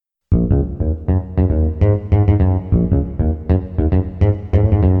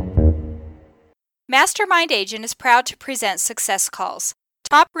Mastermind Agent is proud to present Success Calls.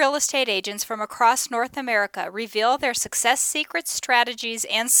 Top real estate agents from across North America reveal their success secrets, strategies,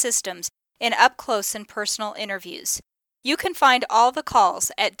 and systems in up-close and personal interviews. You can find all the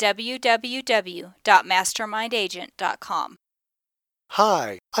calls at www.mastermindagent.com.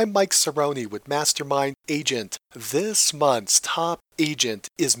 Hi, I'm Mike Cerrone with Mastermind Agent. This month's top agent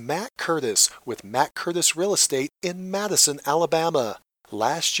is Matt Curtis with Matt Curtis Real Estate in Madison, Alabama.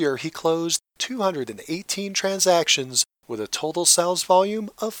 Last year, he closed 218 transactions with a total sales volume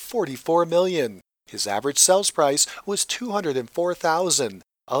of $44 million. His average sales price was $204,000,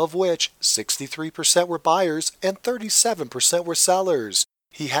 of which 63% were buyers and 37% were sellers.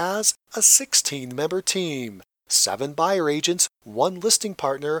 He has a 16-member team, 7 buyer agents, 1 listing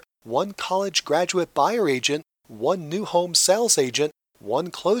partner, 1 college graduate buyer agent, 1 new home sales agent,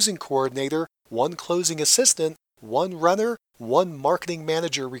 1 closing coordinator, 1 closing assistant, 1 runner, 1 marketing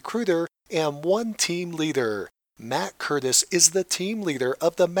manager recruiter, and 1 team leader. Matt Curtis is the team leader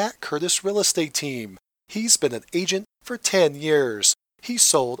of the Matt Curtis Real Estate Team. He's been an agent for 10 years. He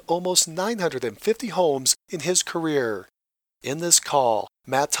sold almost 950 homes in his career. In this call,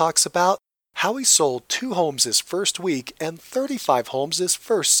 Matt talks about how he sold 2 homes his first week and 35 homes his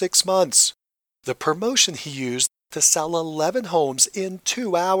first 6 months. The promotion he used to sell 11 homes in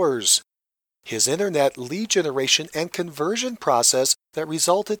 2 hours. His internet lead generation and conversion process that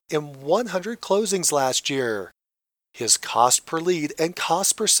resulted in 100 closings last year. His cost per lead and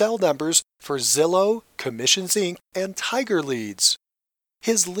cost per sell numbers for Zillow, Commissions Inc., and Tiger Leads.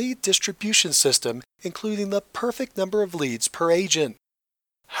 His lead distribution system, including the perfect number of leads per agent.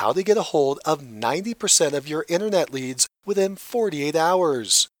 How to get a hold of 90% of your internet leads within 48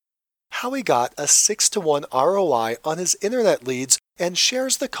 hours. How he got a 6-to-1 ROI on his internet leads and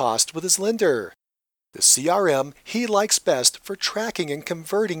shares the cost with his lender. The CRM he likes best for tracking and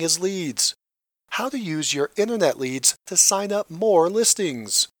converting his leads. How to use your internet leads to sign up more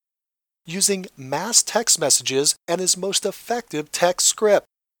listings. Using mass text messages and his most effective text script.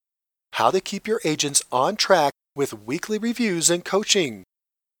 How to keep your agents on track with weekly reviews and coaching.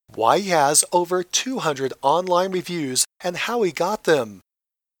 Why he has over 200 online reviews and how he got them.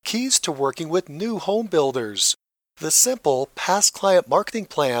 Keys to working with new home builders. The simple past client marketing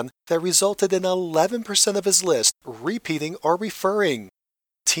plan that resulted in 11% of his list repeating or referring.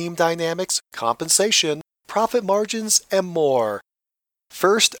 Team dynamics, compensation, profit margins, and more.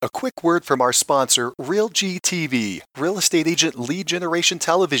 First, a quick word from our sponsor, RealG TV, Real Estate Agent Lead Generation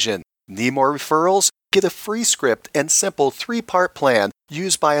Television. Need more referrals? Get a free script and simple 3-part plan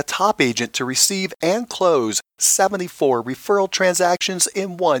used by a top agent to receive and close 74 referral transactions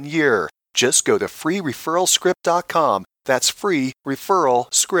in 1 year. Just go to freereferralscript.com. That's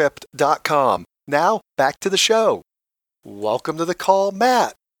freereferralscript.com. Now, back to the show. Welcome to the call,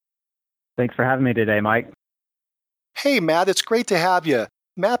 Matt. Thanks for having me today, Mike. Hey, Matt, it's great to have you.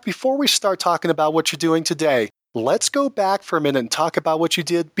 Matt, before we start talking about what you're doing today, let's go back for a minute and talk about what you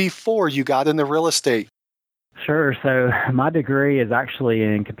did before you got into real estate. Sure. So my degree is actually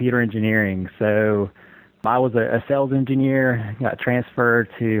in computer engineering. So I was a sales engineer, got transferred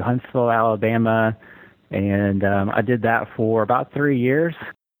to Huntsville, Alabama, and I did that for about 3 years.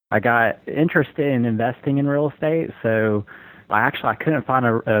 I got interested in investing in real estate, so I couldn't find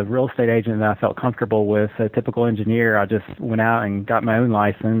a real estate agent that I felt comfortable with. A typical engineer, I just went out and got my own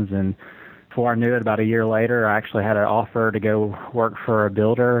license, and before I knew it, about a year later, I actually had an offer to go work for a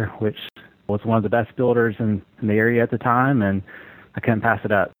builder, which was one of the best builders in the area at the time, and I couldn't pass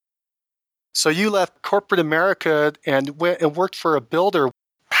it up. So you left corporate America and went and worked for a builder.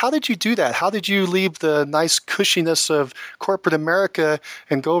 How did you do that? How did you leave the nice cushiness of corporate America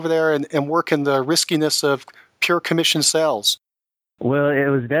and go over there and work in the riskiness of pure commission sales? Well, it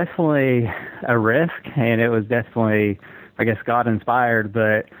was definitely a risk, and it was definitely, I guess, God-inspired,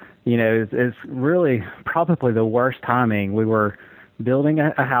 but it's really probably the worst timing. We were building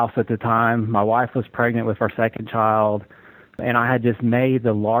a house at the time. My wife was pregnant with our second child, and I had just made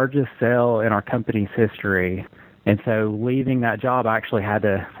the largest sale in our company's history. And so leaving that job, I actually had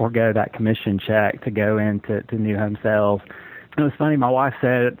to forego that commission check to go into new home sales. It was funny. My wife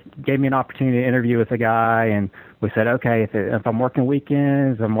gave me an opportunity to interview with a guy, and we said, okay, if I'm working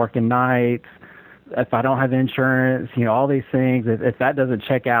weekends, I'm working nights, if I don't have insurance, all these things, if that doesn't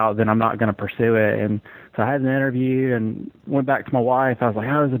check out, then I'm not going to pursue it. And so I had an interview and went back to my wife. I was like,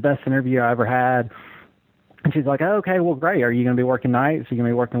 oh, it was the best interview I ever had. And she's like, oh, okay, well, great. Are you going to be working nights? Are you going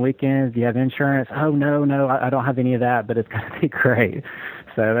to be working weekends? Do you have insurance? Oh, no, I don't have any of that, but it's going to be great.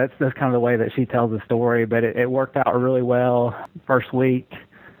 So that's kind of the way that she tells the story. But it worked out really well. First week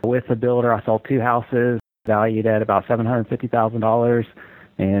with the builder, I sold 2 houses valued at about $750,000.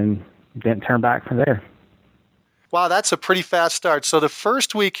 And didn't turn back from there. Wow, that's a pretty fast start. So the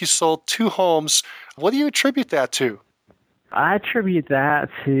first week you sold 2 homes. What do you attribute that to? I attribute that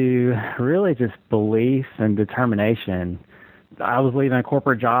to really just belief and determination. I was leaving a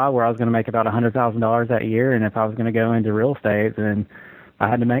corporate job where I was going to make about $100,000 that year, and if I was going to go into real estate, then I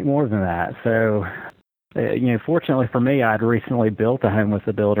had to make more than that. So, fortunately for me, I'd recently built a home with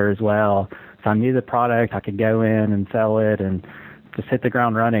a builder as well. So I knew the product. I could go in and sell it and just hit the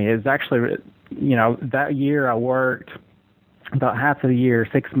ground running. It was actually, that year I worked about half of the year,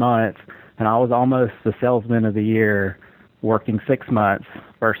 6 months, and I was almost the salesman of the year working 6 months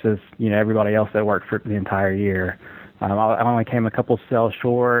versus, everybody else that worked for the entire year. I only came a couple sales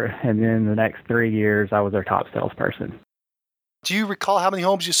short, and then the next 3 years I was their top salesperson. Do you recall how many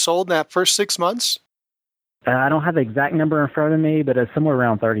homes you sold in that first 6 months? I don't have the exact number in front of me, but it's somewhere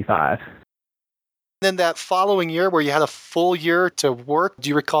around 35. Then that following year where you had a full year to work, do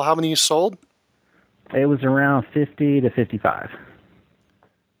you recall how many you sold? It was around 50 to 55.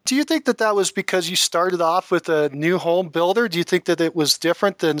 Do you think that was because you started off with a new home builder? Do you think that it was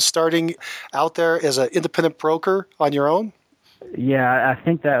different than starting out there as an independent broker on your own? Yeah, I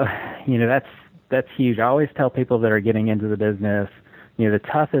think that, that's huge. I always tell people that are getting into the business, the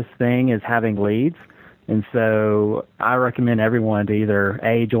toughest thing is having leads. And so I recommend everyone to either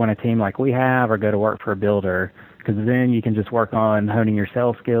A, join a team like we have, or go to work for a builder, because then you can just work on honing your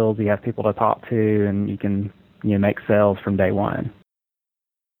sales skills. You have people to talk to, and you can make sales from day one.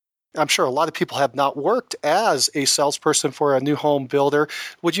 I'm sure a lot of people have not worked as a salesperson for a new home builder.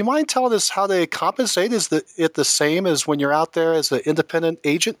 Would you mind telling us how they compensate? Is it the same as when you're out there as an independent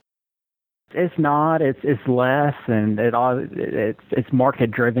agent? It's not. It's less, and it's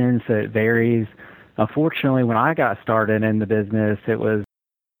market driven, so it varies. Unfortunately, when I got started in the business, it was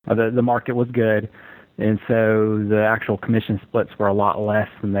the market was good, and so the actual commission splits were a lot less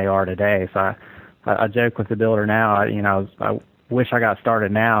than they are today. So I joke with the builder now. I wish I got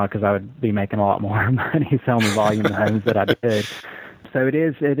started now because I would be making a lot more money selling the volume of homes that I did. So it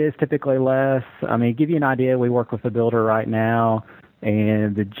is typically less. I mean, to give you an idea, we work with a builder right now,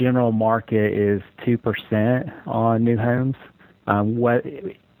 and the general market is 2% on new homes.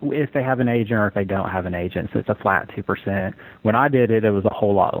 If they have an agent or if they don't have an agent, so it's a flat 2%. When I did it, it was a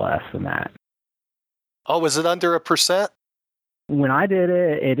whole lot less than that. Oh, was it under 1%? When I did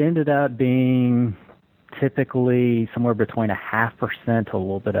it, it ended up being typically somewhere between 0.5% to a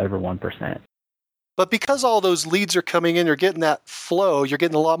little bit over 1%. But because all those leads are coming in, you're getting that flow, you're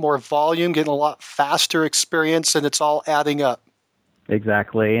getting a lot more volume, getting a lot faster experience, and it's all adding up.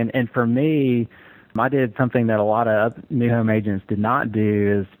 Exactly. And for me, I did something that a lot of new home agents did not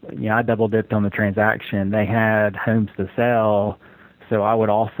do is, I double dipped on the transaction. They had homes to sell, so I would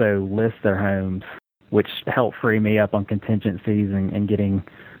also list their homes, which helped free me up on contingencies and getting,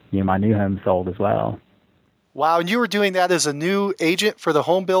 my new home sold as well. Wow, and you were doing that as a new agent for the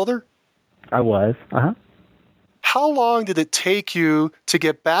home builder? I was, How long did it take you to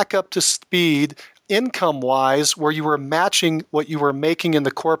get back up to speed income-wise where you were matching what you were making in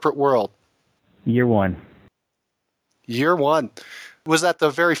the corporate world? Year one. Year one. Was that the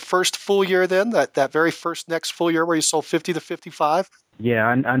very first full year then? That very first next full year where you sold 50 to 55? Yeah,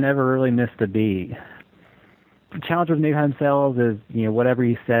 I never really missed a beat. The challenge with new home sales is, whatever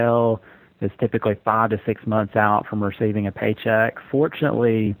you sell is typically 5 to 6 months out from receiving a paycheck.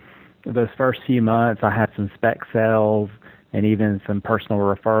 Fortunately, those first few months, I had some spec sales and even some personal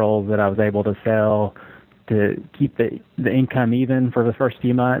referrals that I was able to sell to keep the income even for the first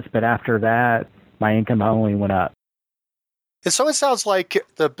few months. But after that, my income only went up. And so it sounds like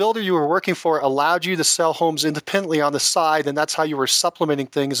the builder you were working for allowed you to sell homes independently on the side, and that's how you were supplementing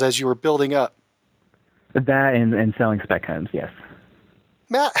things as you were building up. That and selling spec homes, yes.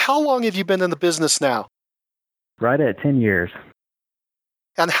 Matt, how long have you been in the business now? Right at 10 years.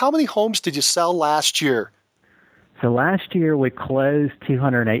 And how many homes did you sell last year? So last year we closed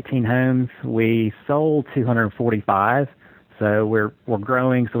 218 homes. We sold 245. So we're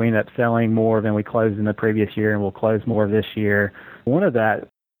growing, so we ended up selling more than we closed in the previous year, and we'll close more this year. One of that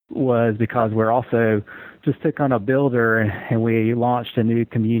was because we're also just took on a builder, and we launched a new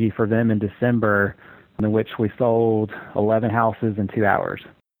community for them in December, in which we sold 11 houses in 2 hours.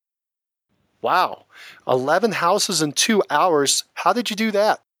 Wow. 11 houses in 2 hours. How did you do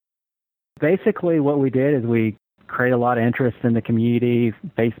that? Basically, what we did is we create a lot of interest in the community,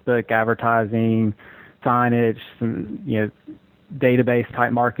 Facebook advertising, signage, some, database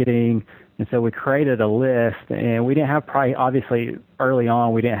type marketing. And so we created a list, and we didn't have price. Obviously, early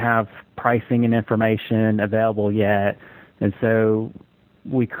on, we didn't have pricing and information available yet. And so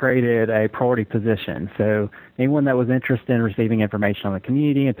we created a priority position. So anyone that was interested in receiving information on the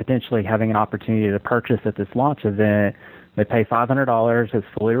community and potentially having an opportunity to purchase at this launch event, they pay $500. It's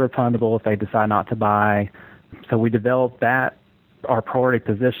fully refundable if they decide not to buy. So we developed our priority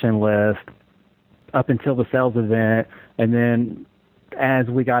position list up until the sales event, and then as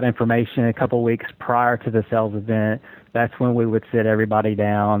we got information a couple weeks prior to the sales event, that's when we would sit everybody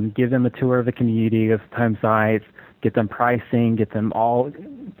down, give them a tour of the community, of home sites, get them pricing, get them all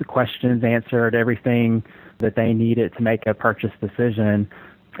the questions answered, everything that they needed to make a purchase decision.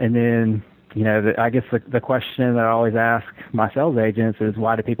 And then, I guess the question that I always ask my sales agents is,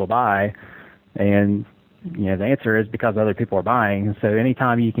 why do people buy? And, the answer is because other people are buying. So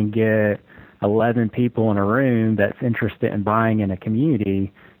anytime you can get 11 people in a room that's interested in buying in a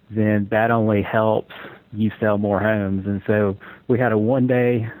community, then that only helps you sell more homes. And so we had a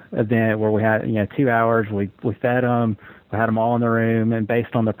one-day event where we had 2 hours. We fed them, we had them all in the room, and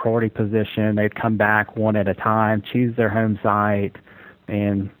based on the priority position, they'd come back one at a time, choose their home site,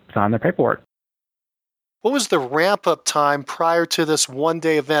 and sign their paperwork. What was the ramp-up time prior to this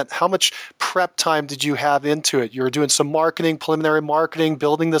one-day event? How much prep time did you have into it? You were doing some marketing, preliminary marketing,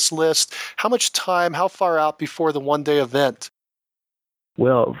 building this list. How much time, how far out before the one-day event?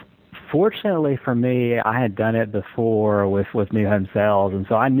 Well, fortunately for me, I had done it before with new home sales, and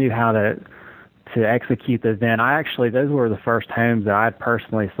so I knew how to execute the event. Those were the first homes that I had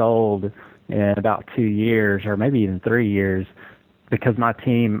personally sold in about 2 years, or maybe even 3 years, because my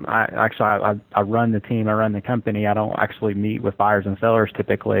team, I run the team, I run the company. I don't actually meet with buyers and sellers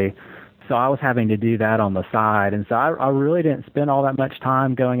typically. So I was having to do that on the side. And so I really didn't spend all that much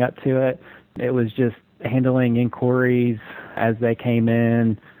time going up to it. It was just handling inquiries as they came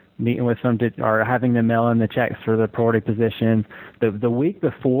in, meeting with them or having them mail in the checks for the priority positions. The week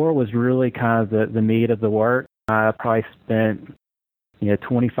before was really kind of the meat of the work. I probably spent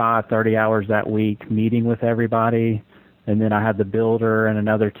 25, 30 hours that week meeting with everybody. And then I had the builder and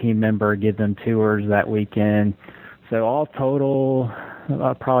another team member give them tours that weekend. So all total,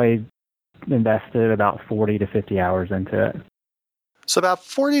 I probably invested about 40 to 50 hours into it. So about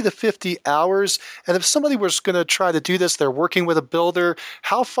 40 to 50 hours. And if somebody was going to try to do this, they're working with a builder,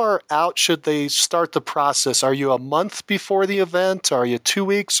 how far out should they start the process? Are you a month before the event? Are you 2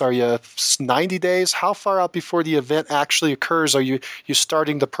 weeks? Are you 90 days? How far out before the event actually occurs are you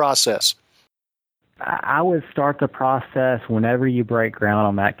starting the process? I would start the process whenever you break ground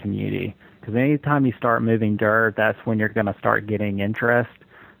on that community, because anytime you start moving dirt, that's when you're going to start getting interest.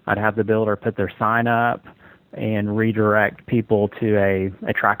 I'd have the builder put their sign up and redirect people to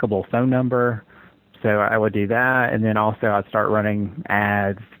a trackable phone number. So I would do that, and then also I'd start running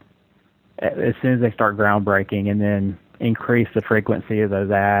ads as soon as they start groundbreaking, and then increase the frequency of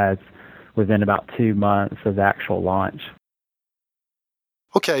those ads within about 2 months of the actual launch.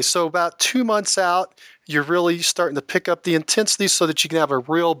 Okay, so about 2 months out, you're really starting to pick up the intensity so that you can have a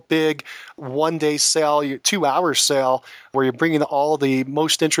real big one-day sale, 2-hour sale, where you're bringing all the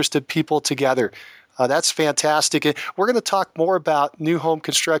most interested people together. That's fantastic. And we're going to talk more about new home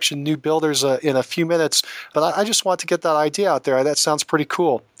construction, new builders in a few minutes, but I just want to get that idea out there. That sounds pretty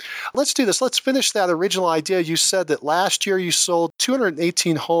cool. Let's do this. Let's finish that original idea. You said that last year you sold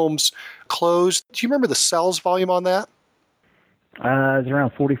 218 homes closed. Do you remember the sales volume on that? It's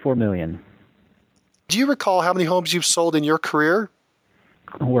around 44 million. Do you recall how many homes you've sold in your career?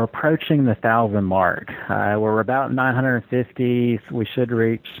 We're approaching the 1,000 mark. We're about 950. So we should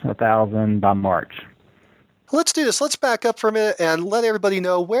reach 1,000 by March. Let's do this. Let's back up for a minute and let everybody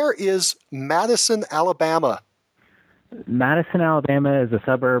know, where is Madison, Alabama? Madison, Alabama is a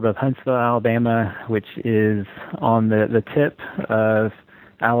suburb of Huntsville, Alabama, which is on the tip of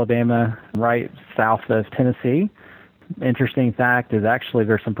Alabama, right south of Tennessee. Interesting fact is actually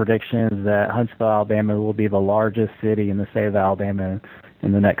there's some predictions that Huntsville, Alabama will be the largest city in the state of Alabama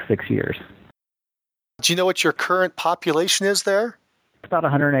in the next 6 years. Do you know what your current population is there? It's about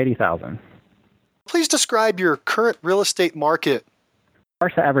 180,000. Please describe your current real estate market.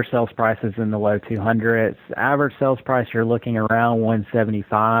 Our average sales price is in the low 200s. Average sales price, you're looking around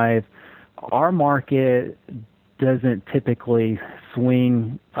 175. Our market doesn't typically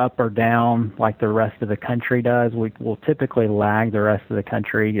swing up or down like the rest of the country does. We will typically lag the rest of the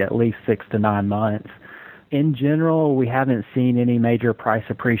country at least 6 to 9 months. In general, we haven't seen any major price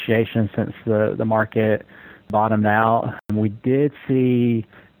appreciation since the market bottomed out. We did see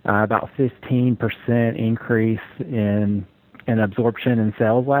about 15% increase in absorption and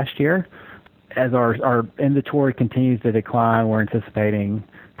sales last year. As our inventory continues to decline, we're anticipating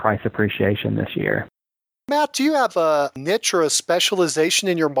price appreciation this year. Matt, do you have a niche or a specialization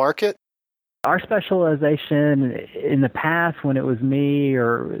in your market? Our specialization in the past, when it was me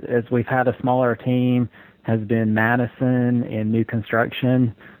or as we've had a smaller team, has been Madison and new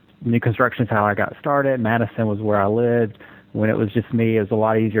construction. New construction is how I got started. Madison was where I lived. When it was just me, it was a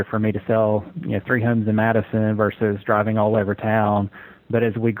lot easier for me to sell 3 homes in Madison versus driving all over town. But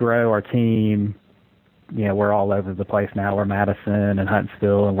as we grow our team, we're all over the place now. We're Madison and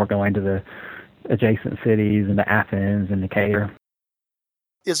Huntsville, and we're going to the adjacent cities and to Athens and Decatur.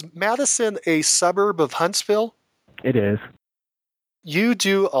 Is Madison a suburb of Huntsville? It is. You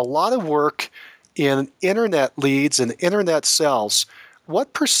do a lot of work in internet leads and internet sales.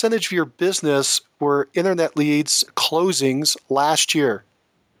 What percentage of your business were internet leads closings last year?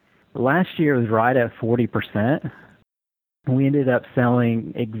 Last year was right at 40%. We ended up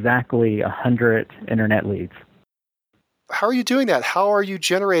selling exactly 100 internet leads. How are you doing that? How are you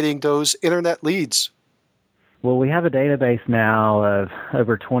generating those internet leads? Well, we have a database now of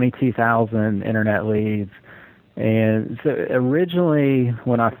over 22,000 internet leads. And so originally,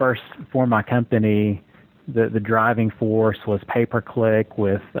 when I first formed my company, the driving force was pay-per-click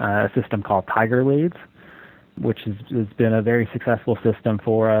with a system called Tiger Leads, which has been a very successful system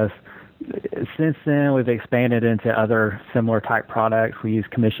for us. Since then, we've expanded into other similar type products. We use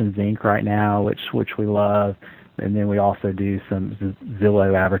Commissions Inc. right now, which we love. And then we also do some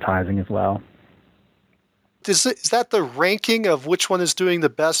Zillow advertising as well. Is that the ranking of which one is doing the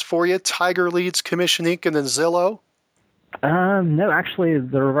best for you? Tiger Leads, Commission Inc., and then Zillow? No, actually,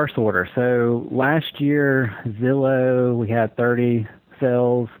 the reverse order. So last year, Zillow, we had 30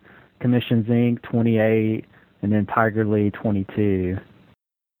 sales, Commissions Inc., 28, and then Tiger Lead, 22.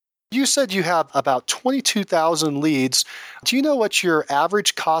 You said you have about 22,000 leads. Do you know what your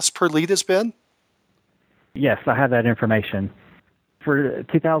average cost per lead has been? Yes, I have that information. For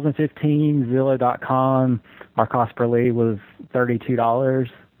 2015, Zillow.com, our cost per lead was $32.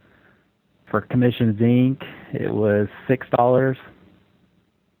 For Commissions Inc., it was $6.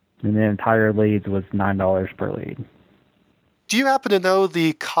 And then Tiger Leads was $9 per lead. Do you happen to know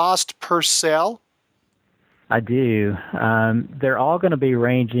the cost per sale? I do. They're all going to be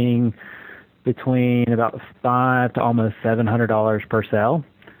ranging between about $500 to almost $700 per sale.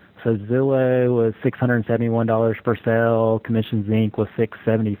 So Zillow was $671 per sale. Commissions Inc. was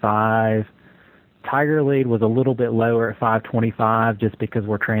 $675. Tiger Lead was a little bit lower at $525 just because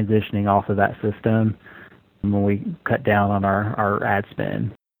we're transitioning off of that system when we cut down on our ad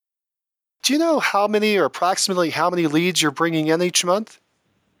spend. Do you know how many or approximately how many leads you're bringing in each month?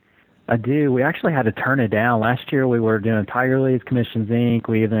 I do. We actually had to turn it down. Last year we were doing Tiger Leads, Commissions Inc.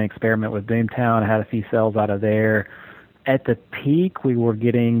 We even experiment with Boomtown. I had a few sales out of there. At the peak, we were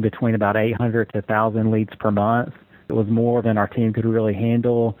getting between about 800 to 1,000 leads per month. It was more than our team could really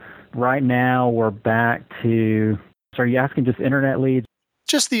handle. Right now, we're back to, so are you asking just internet leads?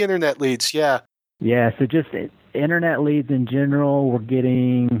 Just the internet leads, yeah. Yeah, so just internet leads in general, we're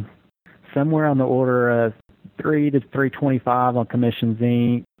getting somewhere on the order of 3 to 325 on Commissions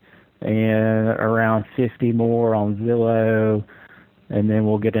Inc. and around 50 more on Zillow, and then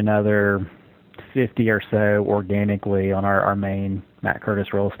we'll get another 50 or so organically on our main Matt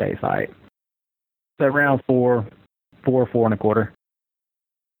Curtis real estate site. So around 4.25.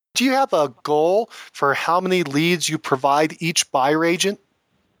 Do you have a goal for how many leads you provide each buyer agent?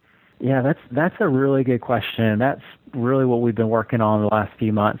 Yeah, that's a really good question. That's really what we've been working on the last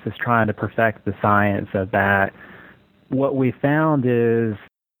few months, is trying to perfect the science of that. What we found is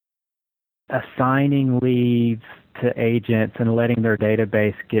assigning leads to agents and letting their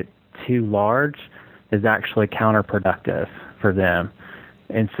database get too large is actually counterproductive for them.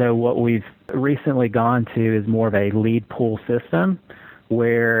 And so what we've recently gone to is more of a lead pool system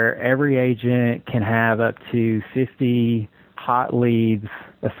where every agent can have up to 50 hot leads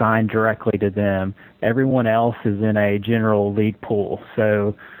assigned directly to them. Everyone else is in a general lead pool.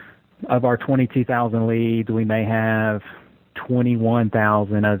 So of our 22,000 leads, we may have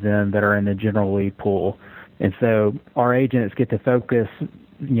 21,000 of them that are in the general lead pool. And so our agents get to focus,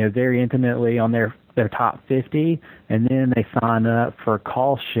 very intimately on their top 50, and then they sign up for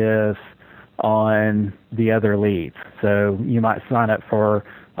call shifts on the other leads. So you might sign up for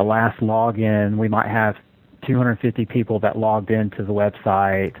a last login. We might have 250 people that logged into the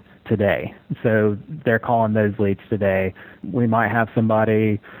website today. So they're calling those leads today. We might have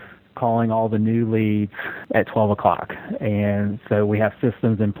somebody calling all the new leads at 12 o'clock. And so we have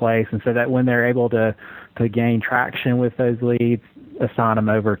systems in place. And so that when they're able to gain traction with those leads, assign them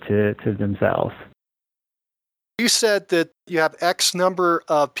over to themselves. You said that you have X number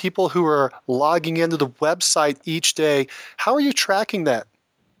of people who are logging into the website each day. How are you tracking that?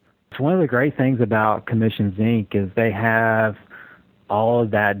 So one of the great things about Commissions Inc. is they have all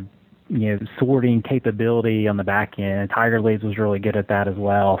of that sorting capability on the back end. Tiger Leads was really good at that as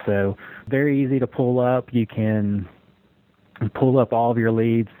well. So very easy to pull up. You can pull up all of your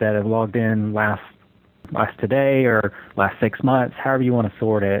leads that have logged in last today or last 6 months, however you want to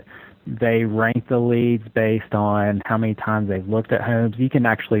sort it. They rank the leads based on how many times they've looked at homes. You can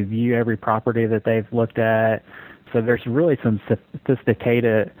actually view every property that they've looked at. So there's really some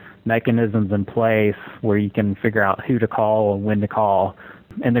sophisticated mechanisms in place where you can figure out who to call and when to call.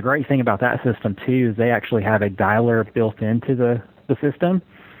 And the great thing about that system, too, is they actually have a dialer built into the system.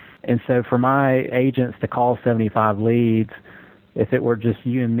 And so for my agents to call 75 leads, if it were just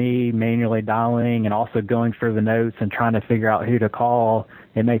you and me manually dialing and also going through the notes and trying to figure out who to call,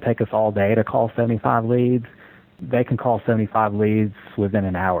 it may take us all day to call 75 leads. They can call 75 leads within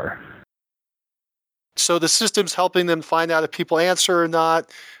an hour. So the system's helping them find out if people answer or not.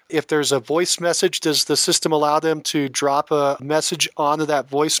 If there's a voice message, does the system allow them to drop a message onto that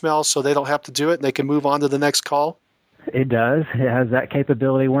voicemail so they don't have to do it and they can move on to the next call? It does. It has that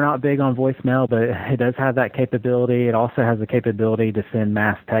capability. We're not big on voicemail, but it does have that capability. It also has the capability to send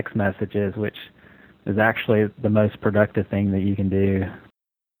mass text messages, which is actually the most productive thing that you can do.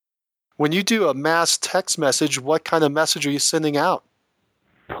 When you do a mass text message, what kind of message are you sending out?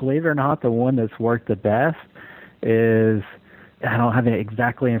 Believe it or not, the one that's worked the best is, I don't have it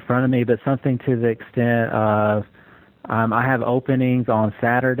exactly in front of me, but something to the extent of, I have openings on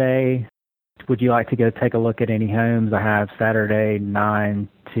Saturday. Would you like to go take a look at any homes? I have Saturday 9,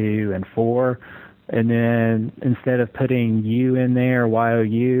 2, and 4. And then instead of putting you in there,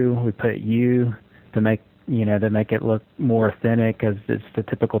 YOU, we put you to make it look more authentic because it's the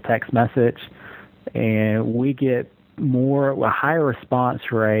typical text message. And we get a higher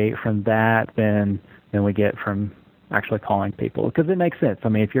response rate from that than we get from actually calling people, because it makes sense. I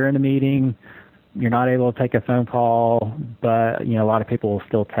mean, if you're in a meeting, you're not able to take a phone call, but a lot of people will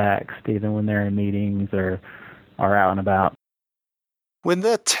still text even when they're in meetings or are out and about. When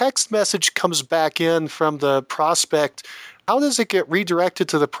the text message comes back in from the prospect, how does it get redirected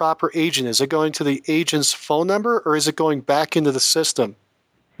to the proper agent? Is it going to the agent's phone number or is it going back into the system?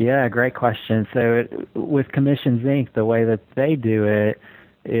 Yeah, great question. So with Commissions Inc., the way that they do it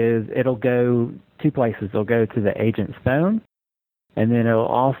is it'll go two places. It'll go to the agent's phone, and then it'll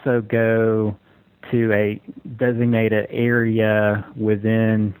also go to a designated area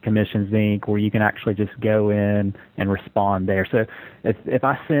within Commissions Inc. where you can actually just go in and respond there. So if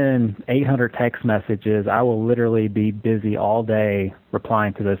I send 800 text messages, I will literally be busy all day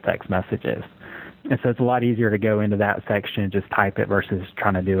replying to those text messages. And so it's a lot easier to go into that section and just type it versus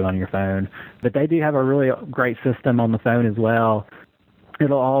trying to do it on your phone. But they do have a really great system on the phone as well.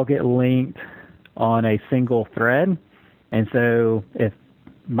 It'll all get linked on a single thread. And so if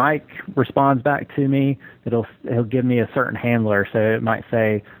Mike responds back to me, he'll give me a certain handler. So it might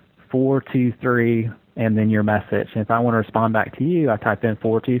say 423 and then your message. And if I want to respond back to you, I type in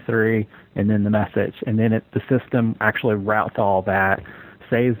 423 and then the message. And then the system actually routes all that,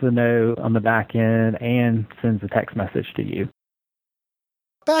 saves the note on the back end, and sends a text message to you.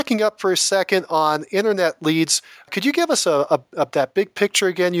 Backing up for a second on internet leads, could you give us that big picture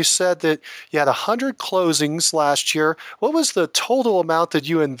again? You said that you had 100 closings last year. What was the total amount that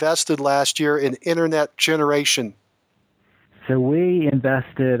you invested last year in internet generation? So we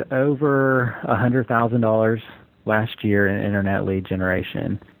invested over $100,000 last year in internet lead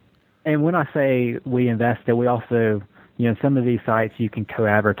generation. And when I say we invested, we also, some of these sites you can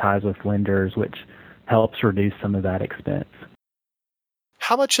co-advertise with lenders, which helps reduce some of that expense.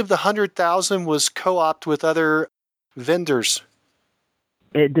 How much of the 100,000 was co-opted with other vendors?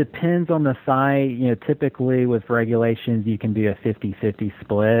 It depends on the site. Typically with regulations, you can do a 50-50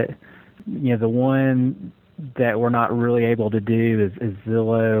 split. The one that we're not really able to do is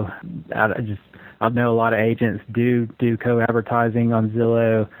Zillow. I know a lot of agents do co-advertising on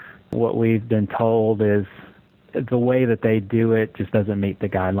Zillow. What we've been told is the way that they do it just doesn't meet the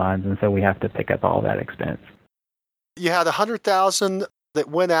guidelines, and so we have to pick up all that expense. You had 100,000 that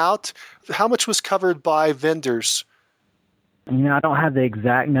went out. How much was covered by vendors? I don't have the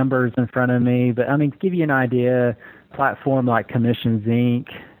exact numbers in front of me, but to give you an idea, a platform like Commissions Inc.,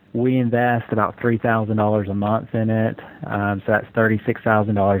 we invest about $3,000 a month in it. So that's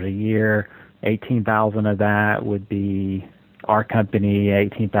 $36,000 a year. $18,000 of that would be our company.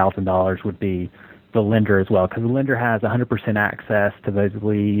 $18,000 would be the lender as well, because the lender has 100% access to those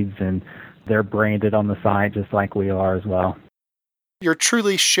leads, and they're branded on the site just like we are as well. You're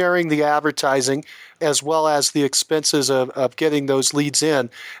truly sharing the advertising as well as the expenses of getting those leads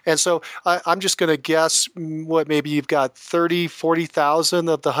in. And so I'm just going to guess maybe you've got 30, 40,000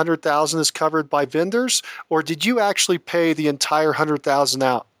 of the 100,000 is covered by vendors, or did you actually pay the entire 100,000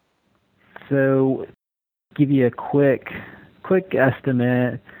 out? So, give you a quick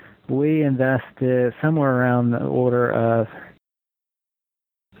estimate. We invested somewhere around the order of,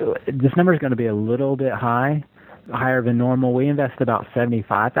 this number is going to be a little bit higher than normal. We invested about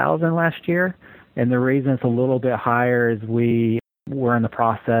 $75,000 last year, and the reason it's a little bit higher is we were in the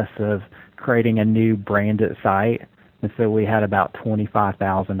process of creating a new branded site, and so we had about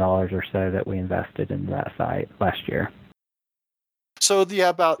 $25,000 or so that we invested in that site last year. So you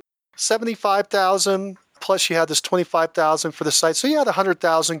have about $75,000 plus you had this $25,000 for the site. So you had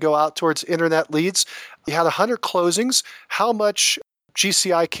 $100,000 go out towards internet leads. You had 100 closings. How much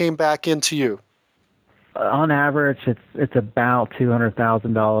GCI came back into you? On average, it's about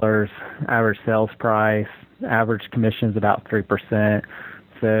 $200,000 average sales price. Average commission is about 3%.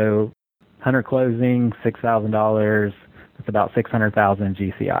 So 100 closings, $6,000. It's about $600,000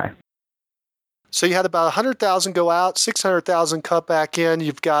 GCI. So you had about 100,000 go out, 600,000 cut back in.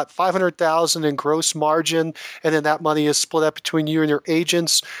 You've got 500,000 in gross margin, and then that money is split up between you and your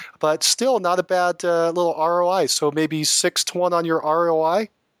agents. But still, not a bad little ROI. So maybe 6-1 on your ROI.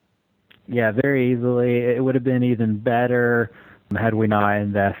 Yeah, very easily. It would have been even better had we not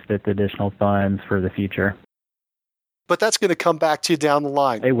invested the additional funds for the future. But that's going to come back to you down the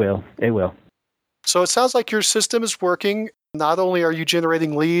line. It will. So it sounds like your system is working. Not only are you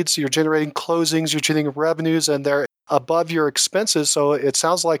generating leads, you're generating closings, you're generating revenues, and they're above your expenses. So it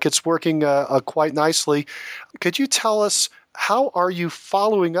sounds like it's working quite nicely. Could you tell us, how are you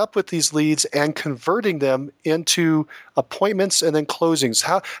following up with these leads and converting them into appointments and then closings?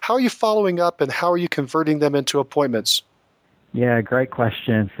 How are you following up and how are you converting them into appointments? Yeah, great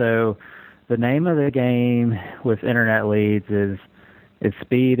question. So the name of the game with internet leads is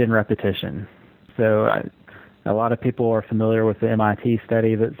speed and repetition. So a lot of people are familiar with the MIT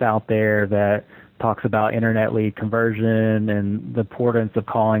study that's out there that talks about internet lead conversion and the importance of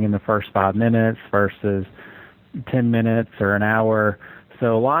calling in the first 5 minutes versus 10 minutes or an hour.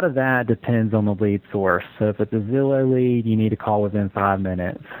 So a lot of that depends on the lead source. So if it's a Zillow lead, you need to call within 5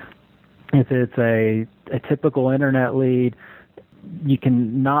 minutes. If it's a typical internet lead, you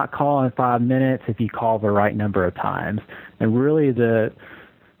can not call in 5 minutes if you call the right number of times. And really the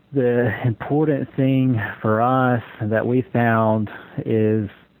important thing for us that we found is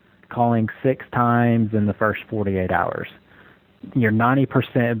calling 6 times in the first 48 hours. You're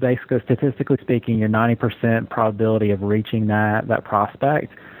 90%, basically statistically speaking, you're 90% probability of reaching that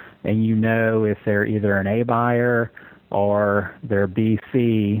prospect, and you know if they're either an A buyer or they're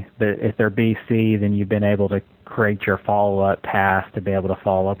BC. But if they're BC, then you've been able to create your follow-up task to be able to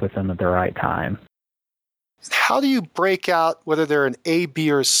follow up with them at the right time. How do you break out whether they're an A,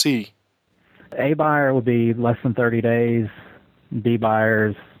 B, or C? A buyer will be less than 30 days. B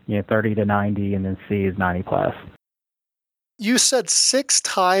buyers, 30 to 90, and then C is 90 plus. You said 6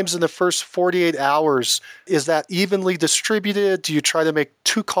 times in the first 48 hours. Is that evenly distributed? Do you try to make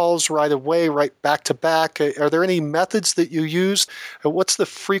 2 calls right away, right back to back? Are there any methods that you use? What's the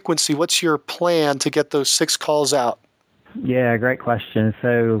frequency? What's your plan to get those 6 calls out? Yeah, great question.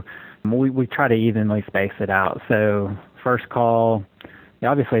 So we try to evenly space it out. So first call,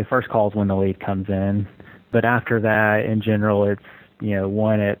 obviously first call is when the lead comes in. But after that, in general, it's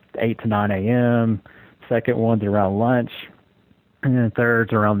one at 8 to 9 a.m., second one's around lunch, and then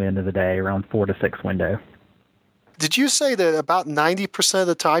third's around the end of the day, around 4 to 6 window. Did you say that about 90% of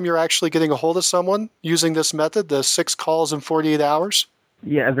the time you're actually getting a hold of someone using this method, the 6 calls in 48 hours?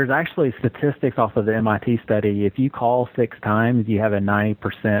 Yeah, there's actually statistics off of the MIT study. If you call 6 times, you have a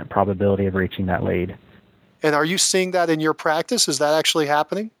 90% probability of reaching that lead. And are you seeing that in your practice? Is that actually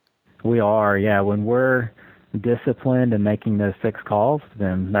happening? We are, yeah. When we're disciplined and making those 6 calls,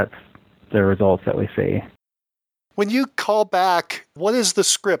 then that's the results that we see. When you call back, what is the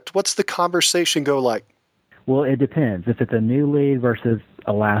script? What's the conversation go like? Well, it depends. If it's a new lead versus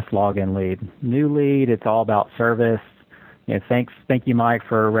a last login lead. New lead, it's all about service. Thank you, Mike,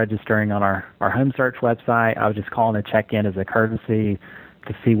 for registering on our home search website. I was just calling to check in as a courtesy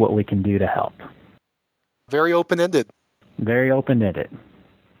to see what we can do to help. Very open-ended. Very open-ended.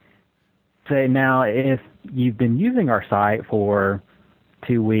 So now, if you've been using our site for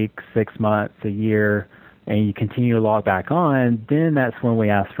 2 weeks, 6 months, a year, and you continue to log back on, then that's when we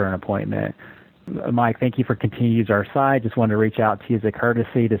ask for an appointment. Mike, thank you for continuing to use our site. Just wanted to reach out to you as a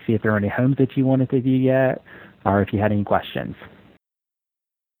courtesy to see if there are any homes that you wanted to view yet, or if you had any questions.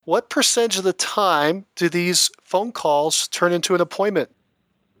 What percentage of the time do these phone calls turn into an appointment?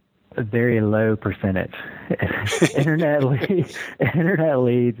 A very low percentage. Internet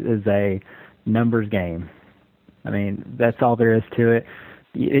leads is a numbers game. I mean, that's all there is to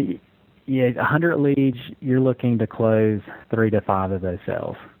it. 100 leads, you're looking to close 3 to 5 of those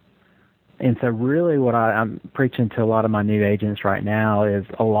sales. And so really what I'm preaching to a lot of my new agents right now is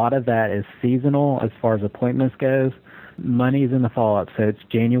a lot of that is seasonal as far as appointments goes. Money's in the follow-up. So it's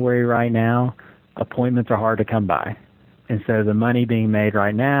January right now. Appointments are hard to come by. And so the money being made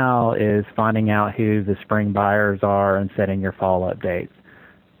right now is finding out who the spring buyers are and setting your follow-up dates.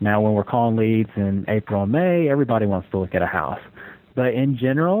 Now, when we're calling leads in April and May, everybody wants to look at a house. But in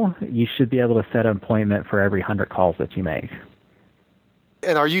general, you should be able to set an appointment for every 100 calls that you make.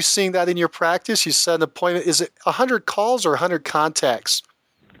 And are you seeing that in your practice? You set an appointment. Is it 100 calls or 100 contacts?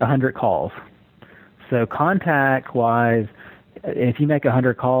 100 calls. So contact-wise, if you make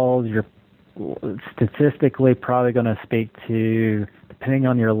 100 calls, you're statistically probably going to speak to, depending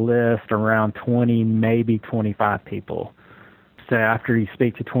on your list, around 20, maybe 25 people. So after you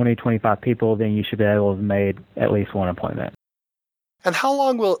speak to 20, 25 people, then you should be able to have made at least one appointment. And how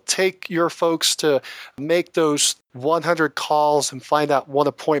long will it take your folks to make those 100 calls and find out one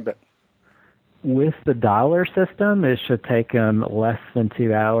appointment? With the dialer system, it should take them less than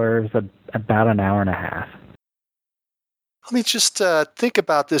 2 hours, about an hour and a half. Let me just think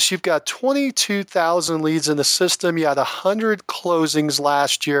about this. You've got 22,000 leads in the system. You had 100 closings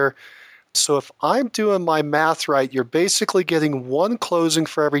last year. So if I'm doing my math right, you're basically getting one closing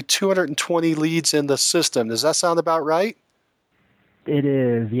for every 220 leads in the system. Does that sound about right? It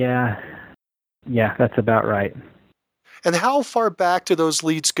is, yeah. Yeah, that's about right. And how far back do those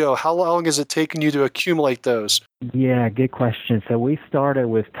leads go? How long has it taken you to accumulate those? Yeah, good question. So we started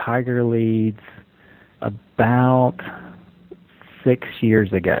with Tiger Leads about 6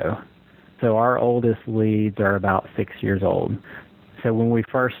 years ago. So our oldest leads are about 6 years old. So when we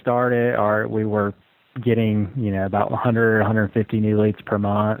first started, we were getting, about 100, 150 new leads per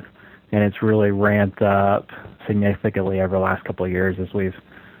month, and it's really ramped up significantly over the last couple of years as we've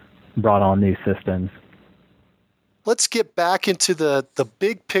brought on new systems. Let's get back into the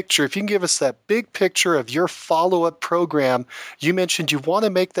big picture. If you can give us that big picture of your follow-up program. You mentioned you want to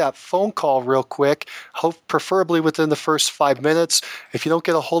make that phone call real quick, preferably within the first 5 minutes. If you don't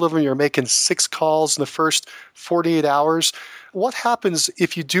get a hold of them, you're making 6 calls in the first 48 hours. What happens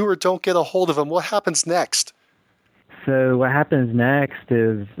if you do or don't get a hold of them? What happens next? So what happens next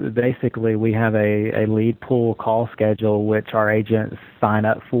is basically we have a lead pool call schedule, which our agents sign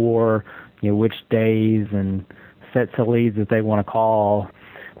up for, which days and sets of leads that they want to call.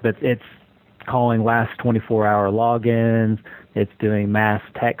 But it's calling last 24-hour logins. It's doing mass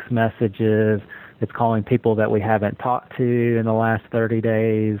text messages. It's calling people that we haven't talked to in the last 30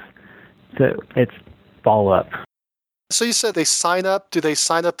 days. So it's follow-up. So you said they sign up. Do they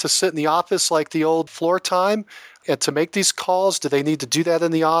sign up to sit in the office like the old floor time and to make these calls? Do they need to do that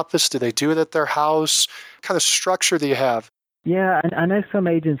in the office? Do they do it at their house? What kind of structure do you have? Yeah, I know some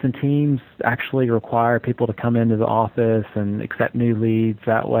agents and teams actually require people to come into the office and accept new leads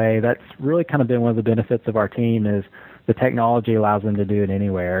that way. That's really kind of been one of the benefits of our team is the technology allows them to do it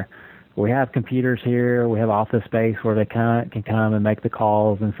anywhere. We have computers here. We have office space where they can come and make the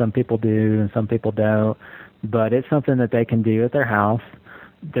calls, and some people do and some people don't. But it's something that they can do at their house.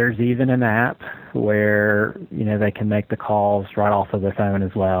 There's even an app where, they can make the calls right off of their phone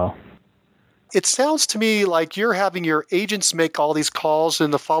as well. It sounds to me like you're having your agents make all these calls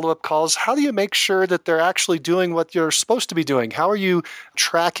and the follow-up calls. How do you make sure that they're actually doing what you're supposed to be doing? How are you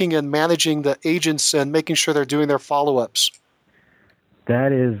tracking and managing the agents and making sure they're doing their follow-ups?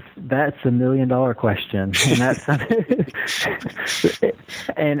 That's $1 million question. And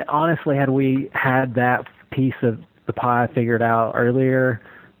and honestly, had we had that piece of the pie figured out earlier,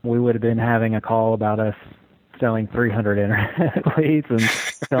 we would have been having a call about us selling 300 internet leads and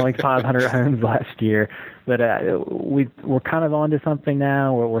selling 500 homes last year. But we're kind of onto something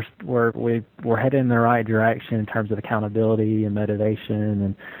now. We're heading in the right direction in terms of accountability and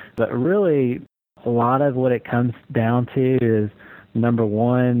motivation. But really, a lot of what it comes down to is number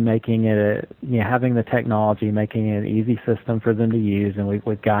one, making it having the technology, making it an easy system for them to use, and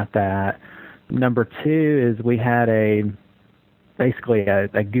we've got that. Number two is we had basically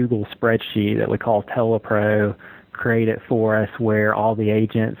a Google spreadsheet that we call TelePro created for us where all the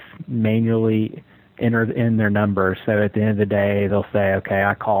agents manually enter in their numbers. So at the end of the day, they'll say, okay,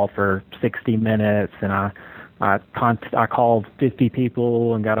 I called for 60 minutes and I called 50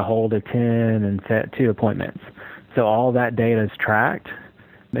 people and got a hold of 10 and set 2 appointments. So all that data is tracked,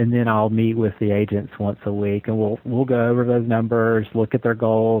 and then I'll meet with the agents once a week, and we'll go over those numbers, look at their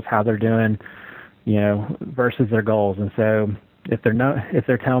goals, how they're doing, versus their goals. And so if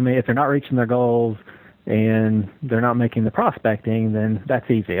they're telling me if they're not reaching their goals and they're not making the prospecting, then that's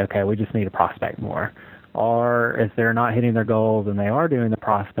easy. Okay, we just need to prospect more. Or if they're not hitting their goals and they are doing the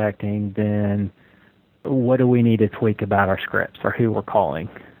prospecting, then what do we need to tweak about our scripts or who we're calling?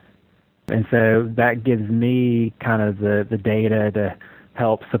 And so that gives me kind of the data to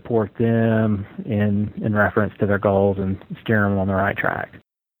help support them in reference to their goals and steer them on the right track.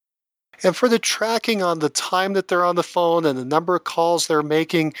 And for the tracking on the time that they're on the phone and the number of calls they're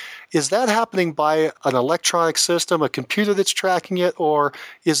making, is that happening by an electronic system, a computer that's tracking it, or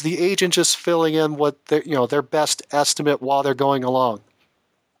is the agent just filling in what their best estimate while they're going along?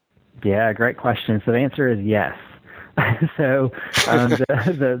 Yeah, great question. So the answer is yes. So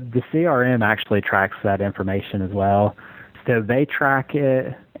the CRM actually tracks that information as well. So they track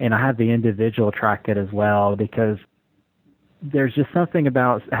it, and I have the individual track it as well, because there's just something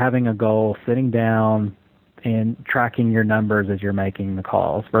about having a goal, sitting down and tracking your numbers as you're making the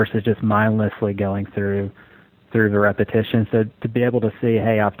calls versus just mindlessly going through the repetition. So to be able to see,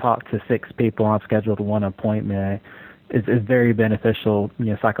 hey, I've talked to 6 people, I've scheduled 1 appointment, is very beneficial,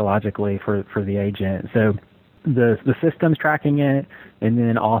 psychologically for the agent. So the system's tracking it, and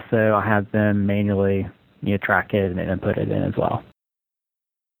then also I have them manually track it and put it in as well.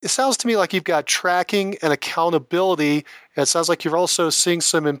 It sounds to me like you've got tracking and accountability. It sounds like you're also seeing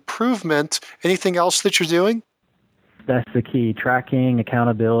some improvement. Anything else that you're doing? That's the key: tracking,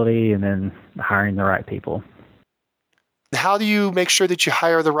 accountability, and then hiring the right people. How do you make sure that you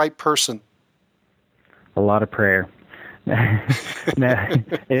hire the right person? A lot of prayer. In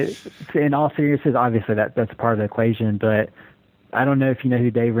all seriousness, obviously that's part of the equation, but I don't know if you know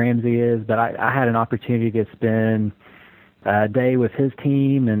who Dave Ramsey is, but I had an opportunity to spend a day with his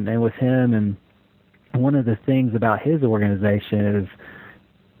team and with him, and one of the things about his organization is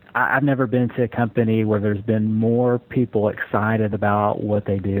I've never been to a company where there's been more people excited about what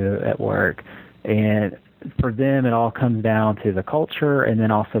they do at work. And for them, it all comes down to the culture and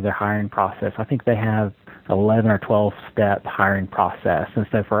then also their hiring process. I think they have 11 or 12 step hiring process. And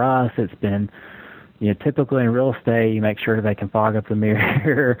so for us, it's been, typically in real estate, you make sure they can fog up the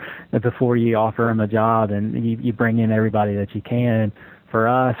mirror before you offer them a job, and you bring in everybody that you can. For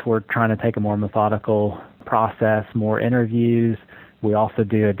us, we're trying to take a more methodical process, more interviews. We also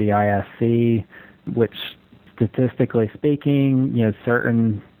do a DISC, which statistically speaking,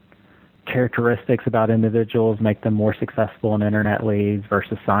 certain characteristics about individuals make them more successful in internet leads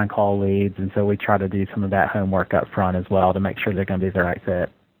versus sign call leads. And so we try to do some of that homework up front as well to make sure they're going to be the right fit.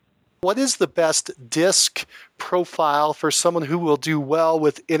 What is the best DISC profile for someone who will do well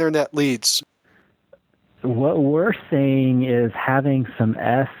with internet leads? What we're seeing is having some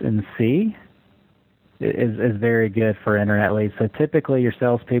S and C is very good for internet leads. So typically your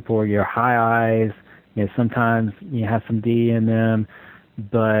salespeople are your high I's, sometimes you have some D in them,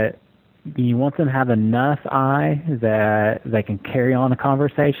 but you want them to have enough I that they can carry on a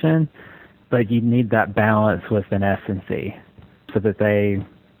conversation, but you need that balance with an S and C so that they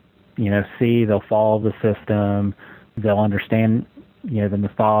C, they'll follow the system, they'll understand, the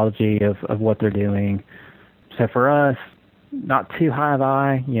mythology of what they're doing. So for us, not too high of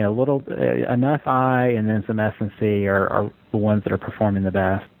I, enough I, and then some S and C are the ones that are performing the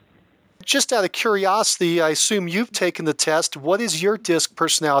best. Just out of curiosity, I assume you've taken the test. What is your DISC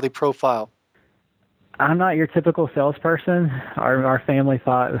personality profile? I'm not your typical salesperson. Our family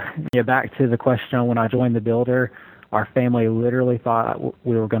thought, back to the question when I joined the builder, our family literally thought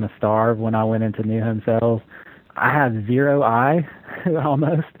we were going to starve when I went into new home sales. I have 0 I,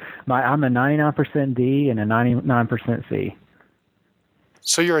 almost. I'm a 99% D and a 99% C.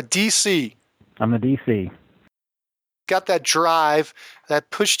 So you're a DC. I'm a DC. Got that drive that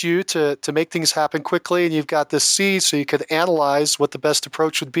pushed you to make things happen quickly, and you've got this C so you could analyze what the best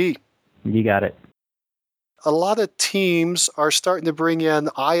approach would be. You got it. A lot of teams are starting to bring in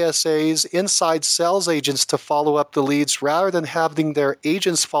ISAs, inside sales agents, to follow up the leads rather than having their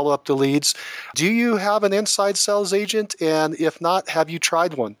agents follow up the leads. Do you have an inside sales agent? And if not, have you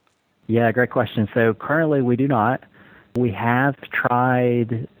tried one? Yeah, great question. So currently we do not. We have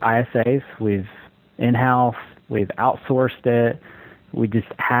tried ISAs. We've in-house. We've outsourced it. We just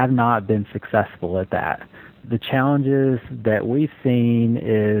have not been successful at that. The challenges that we've seen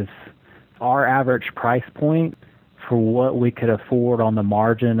is our average price point for what we could afford on the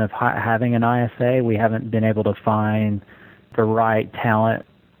margin of having an ISA. We haven't been able to find the right talent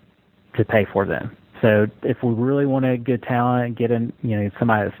to pay for them. So if we really want a good talent, get in,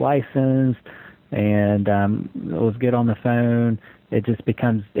 somebody that's licensed and was good on the phone,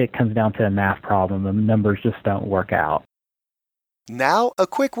 it comes down to a math problem. The numbers just don't work out. Now, a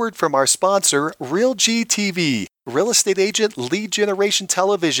quick word from our sponsor, RealG TV, Real Estate Agent Lead Generation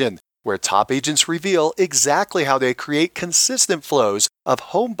Television, where top agents reveal exactly how they create consistent flows of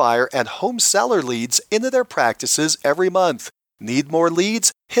home buyer and home seller leads into their practices every month. Need more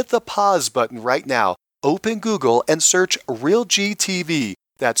leads? Hit the pause button right now. Open Google and search RealG TV.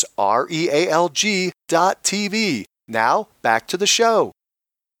 That's REALG.TV. Now, back to the show.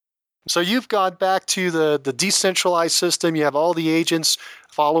 So you've gone back to the decentralized system. You have all the agents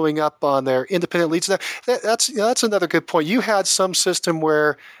following up on their independent leads. That's another good point. You had some system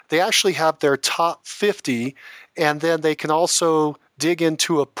where they actually have their top 50, and then they can also dig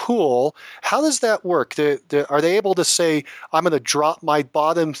into a pool. How does that work? Are they able to say, I'm going to drop my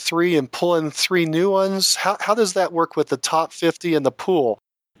bottom 3 and pull in 3 new ones? How does that work with the top 50 and the pool?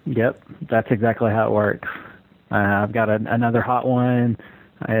 Yep, that's exactly how it works. I've got another hot one.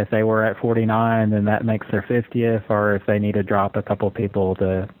 If they were at 49, then that makes their 50th, or if they need to drop a couple people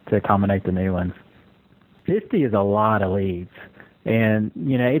to accommodate the new ones. 50 is a lot of leads. And,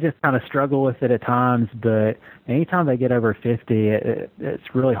 agents kind of struggle with it at times, but anytime they get over 50,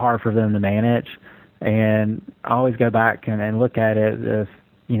 it's really hard for them to manage. And I always go back and look at it.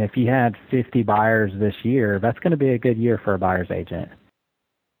 If you had 50 buyers this year, that's going to be a good year for a buyer's agent.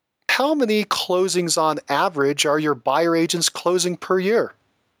 How many closings on average are your buyer agents closing per year?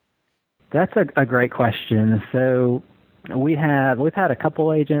 That's a great question. So we've had a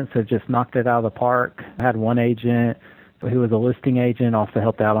couple agents that just knocked it out of the park. I had one agent who was a listing agent, also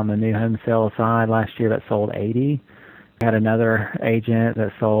helped out on the new home sale side last year that sold 80. We had another agent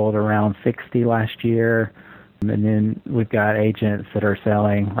that sold around 60 last year. And then we've got agents that are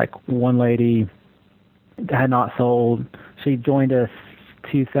selling, like one lady had not sold. She joined us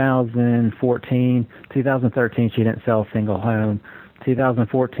 2014. 2013, she didn't sell a single home.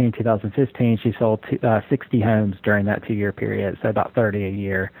 2014, 2015, she sold 60 homes during that 2-year period, so about 30 a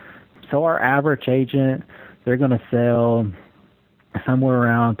year. So our average agent, they're going to sell somewhere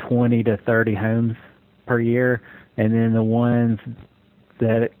around 20 to 30 homes per year. And then the ones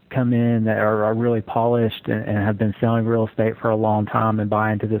that come in that are really polished and have been selling real estate for a long time and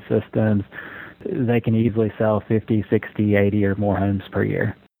buy into the systems, they can easily sell 50, 60, 80 or more homes per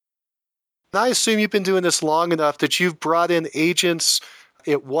year. I assume you've been doing this long enough that you've brought in agents.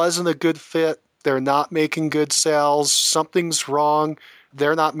 It wasn't a good fit. They're not making good sales. Something's wrong.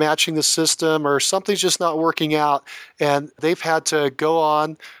 They're not matching the system, or something's just not working out. And they've had to go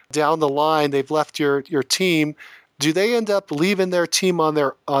on down the line. They've left your team. Do they end up leaving their team on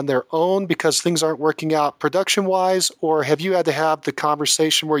their own because things aren't working out production-wise, or have you had to have the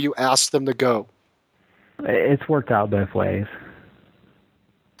conversation where you ask them to go? It's worked out both ways.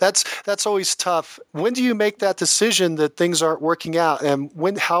 That's always tough. When do you make that decision that things aren't working out, and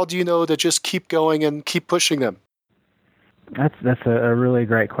how do you know to just keep going and keep pushing them? That's a really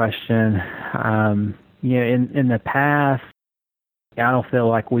great question. In the past, I don't feel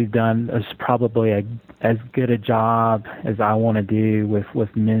like we've done probably as good a job as I want to do with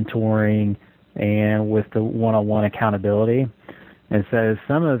mentoring and with the one-on-one accountability. And so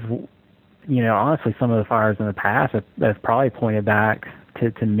honestly, some of the fires in the past have probably pointed back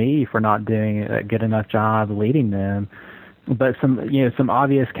to me for not doing a good enough job leading them. But some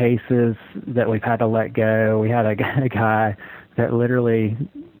obvious cases that we've had to let go. We had a guy that literally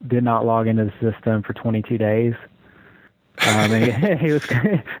did not log into the system for 22 days. And he was,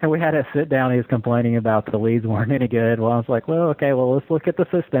 and we had to sit down. He was complaining about the leads weren't any good. Well, I was like, let's look at the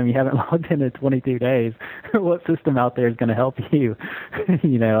system. You haven't logged in 22 days. What system out there is going to help you,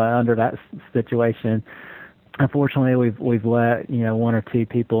 under that situation? Unfortunately, we've let one or two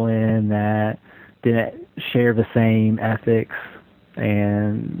people in that didn't share the same ethics,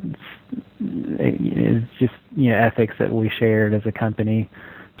 and it's just ethics that we shared as a company.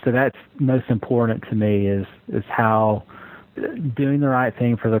 So that's most important to me is how doing the right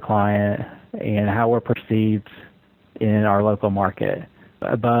thing for the client and how we're perceived in our local market.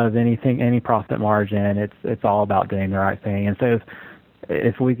 Above anything, any profit margin, it's all about doing the right thing. And so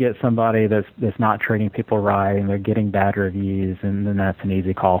if we get somebody that's not treating people right and they're getting bad reviews, and then that's an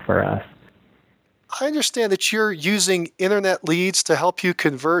easy call for us. I understand that you're using internet leads to help you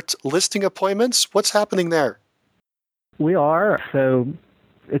convert listing appointments. What's happening there? We are. So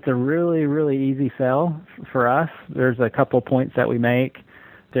it's a really, really easy sell for us. There's a couple points that we make.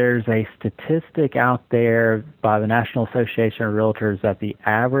 There's a statistic out there by the National Association of Realtors that the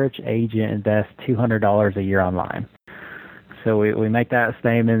average agent invests $200 a year online. So we make that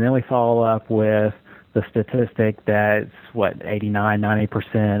statement, and then we follow up with the statistic that's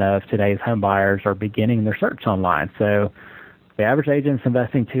 89-90% of today's home buyers are beginning their search online. So the average agent's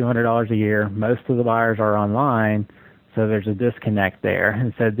investing $200 a year. Most of the buyers are online, so there's a disconnect there.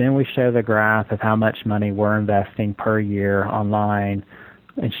 And so then we show the graph of how much money we're investing per year online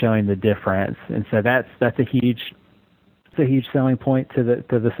and showing the difference. And so that's a huge selling point to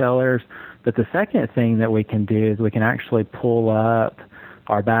the sellers. But the second thing that we can do is we can actually pull up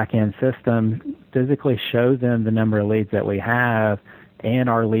our back-end system, physically show them the number of leads that we have, and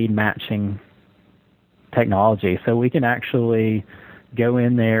our lead matching technology. So we can actually go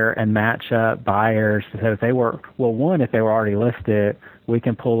in there and match up buyers. So if they were, if they were already listed, we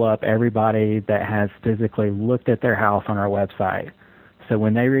can pull up everybody that has physically looked at their house on our website. So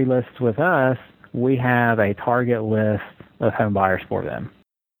when they relist with us, we have a target list of home buyers for them.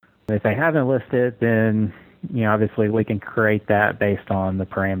 If they haven't listed, then obviously we can create that based on the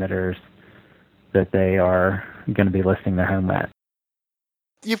parameters that they are going to be listing their home at.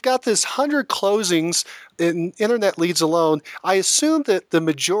 You've got this 100 closings in internet leads alone. I assume that the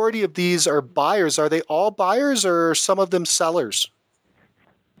majority of these are buyers. Are they all buyers or are some of them sellers?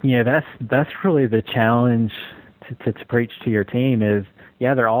 Yeah, that's really the challenge to preach to your team is,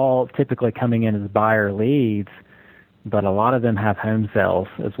 they're all typically coming in as buyer leads, but a lot of them have home sales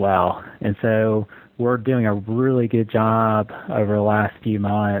as well. And so we're doing a really good job over the last few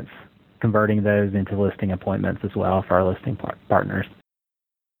months converting those into listing appointments as well for our listing partners.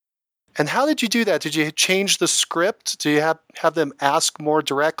 And how did you do that? Did you change the script? Do you have them ask more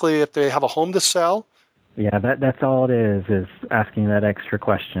directly if they have a home to sell? Yeah, that's all it is asking that extra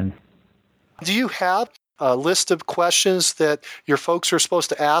question. Do you have a list of questions that your folks are supposed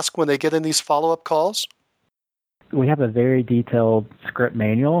to ask when they get in these follow-up calls? We have a very detailed script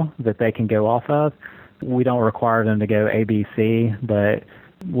manual that they can go off of. We don't require them to go ABC, but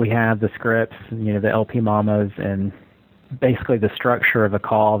we have the scripts, the LP Mamas, and basically the structure of a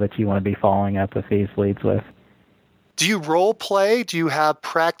call that you want to be following up with these leads with. Do you role play? Do you have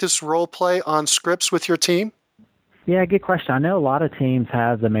practice role play on scripts with your team? Yeah, good question. I know a lot of teams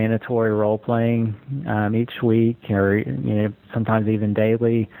have the mandatory role playing each week or sometimes even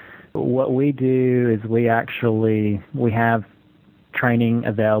daily. What we do is we have training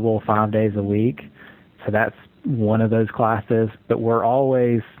available 5 days a week. So that's one of those classes. But we're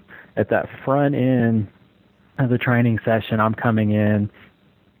always at that front end of the training session. I'm coming in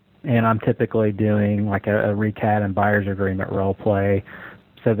and I'm typically doing like a RECAT and buyer's agreement role play.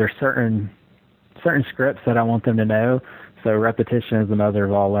 So there's certain scripts that I want them to know. So repetition is the mother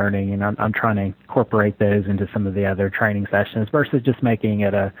of all learning, and I'm trying to incorporate those into some of the other training sessions versus just making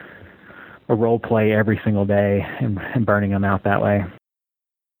it a role play every single day and burning them out that way.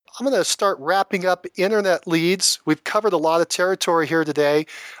 I'm going to start wrapping up internet leads. We've covered a lot of territory here today.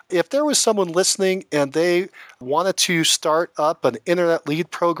 If there was someone listening and they wanted to start up an internet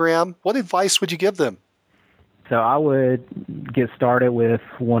lead program, what advice would you give them? So I would get started with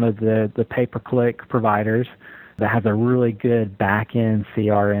one of the pay-per-click providers that has a really good back-end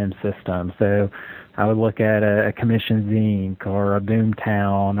CRM system. So I would look at a Commissions Inc. or a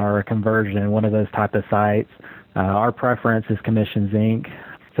Boomtown or a Conversion, one of those type of sites. Our preference is Commissions Inc.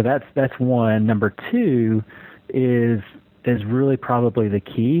 So that's one. Number two is really probably the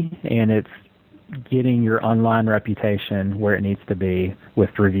key, and it's getting your online reputation where it needs to be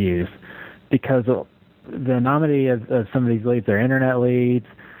with reviews. Because the anomaly of some of these leads, they're internet leads.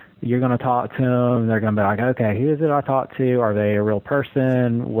 You're going to talk to them. They're going to be like, okay, who is it I talked to? Are they a real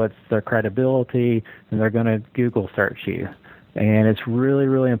person? What's their credibility? And they're going to Google search you. And it's really,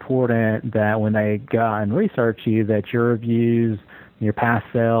 really important that when they go out and research you, that your reviews, your past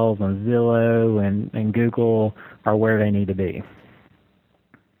sales on Zillow and Google are where they need to be.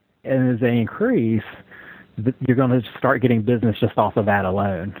 And as they increase, you're going to start getting business just off of that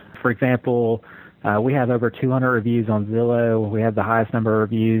alone. For example, we have over 200 reviews on Zillow. We have the highest number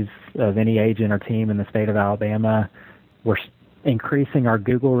of reviews of any agent or team in the state of Alabama. We're increasing our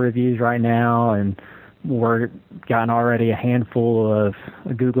Google reviews right now, and we're gotten already a handful of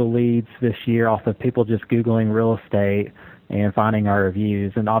Google leads this year off of people just Googling real estate and finding our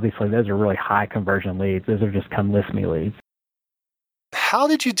reviews. And obviously, those are really high conversion leads. Those are just come list me leads. How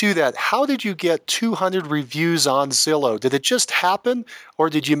did you do that? How did you get 200 reviews on Zillow? Did it just happen, or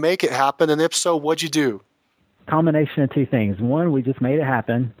did you make it happen? And if so, what'd you do? Combination of two things. One, we just made it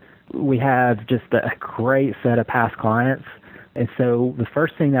happen. We have just a great set of past clients. And so the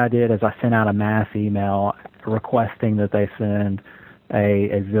first thing that I did is I sent out a mass email requesting that they send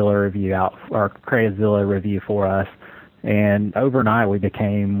a Zillow review out or create a Zillow review for us. And overnight, we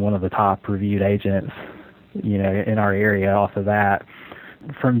became one of the top reviewed agents, in our area off of that.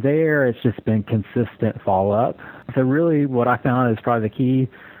 From there, it's just been consistent follow-up. So really what I found is probably the key.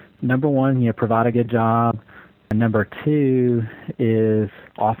 Number one, provide a good job. And number two is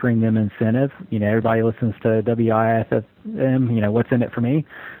offering them incentive. Everybody listens to WIFM, what's in it for me?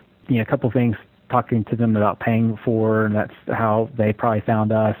 A couple of things talking to them about paying for, and that's how they probably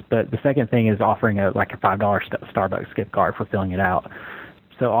found us. But the second thing is offering a $5 Starbucks gift card for filling it out.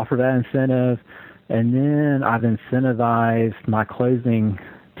 So offer that incentive. And then I've incentivized my closing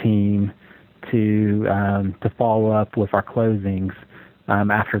team to follow up with our closings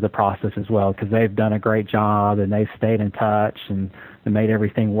after the process as well, because they've done a great job and they've stayed in touch and made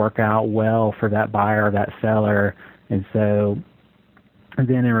everything work out well for that buyer or that seller. And so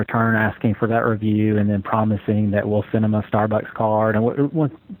then in return asking for that review and then promising that we'll send them a Starbucks card. And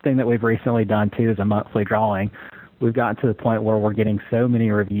one thing that we've recently done too is a monthly drawing. We've gotten to the point where we're getting so many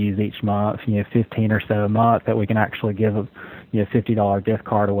reviews each month, 15 or so a month, that we can actually give a $50 gift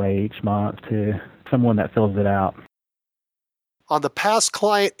card away each month to someone that fills it out. On the past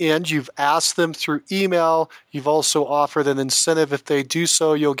client end, you've asked them through email. You've also offered an incentive. If they do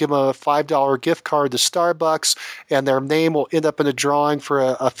so, you'll give them a $5 gift card to Starbucks, and their name will end up in a drawing for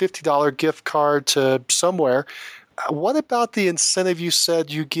a $50 gift card to somewhere. What about the incentive you said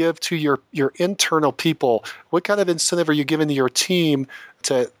you give to your internal people? What kind of incentive are you giving to your team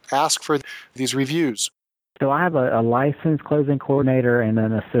to ask for these reviews? So I have a licensed closing coordinator and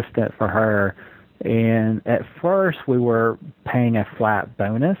an assistant for her. And at first, we were paying a flat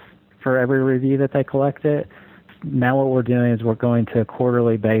bonus for every review that they collected. Now what we're doing is we're going to a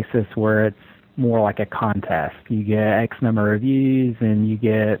quarterly basis where it's more like a contest. You get X number of reviews and you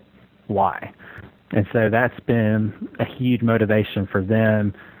get Y. And so that's been a huge motivation for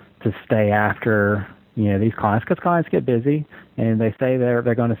them to stay after these clients, because clients get busy and they say they're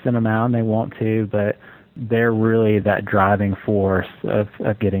going to send them out and they want to, but they're really that driving force of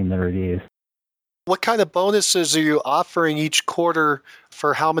getting the reviews. What kind of bonuses are you offering each quarter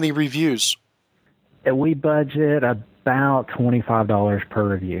for how many reviews? We budget about $25 per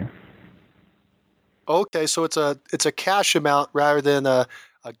review. Okay, so it's a cash amount rather than a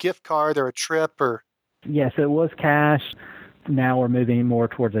gift card or a trip or... Yes, it was cash. Now we're moving more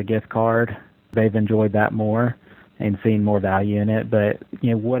towards a gift card. They've enjoyed that more and seen more value in it. But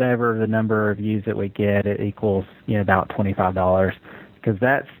whatever the number of reviews that we get, it equals about $25, because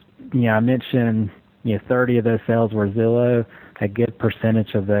that's I mentioned 30 of those sales were Zillow. A good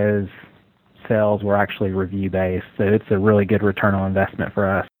percentage of those sales were actually review based, so it's a really good return on investment for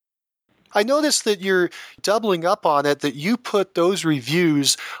us. I noticed that you're doubling up on it, that you put those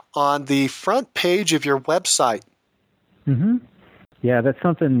reviews on the front page of your website. Mm-hmm. Yeah, that's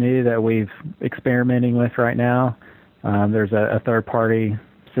something new that we've experimenting with right now. There's a third-party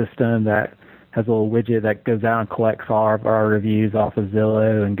system that has a little widget that goes out and collects all of our reviews off of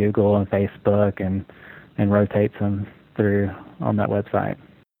Zillow and Google and Facebook and rotates them through on that website.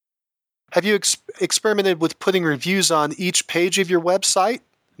 Have you experimented with putting reviews on each page of your website,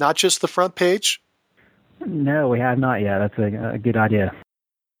 not just the front page? No, we have not yet. That's a good idea.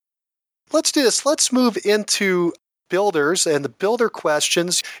 Let's do this. Let's move into builders and the builder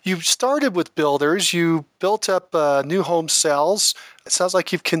questions. You started with builders. You built up new home sales. It sounds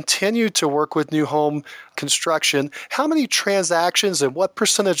like you've continued to work with new home construction. How many transactions and what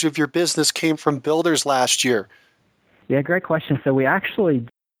percentage of your business came from builders last year? Yeah, great question. So we actually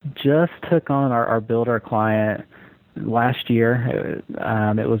just took on our builder client last year.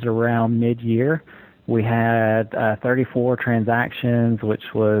 It was around mid-year. We had 34 transactions,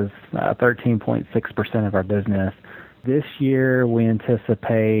 which was 13.6% of our business. This year, we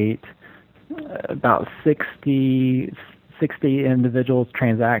anticipate about 60 individual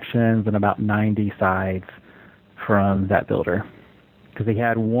transactions and about 90 sides from that builder. Because we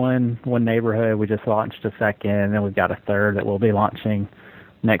had one neighborhood, we just launched a second, and then we've got a third that we'll be launching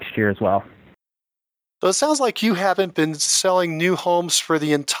next year as well. So it sounds like you haven't been selling new homes for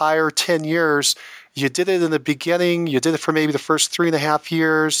the entire 10 years. You did it in the beginning. You did it for maybe the first 3.5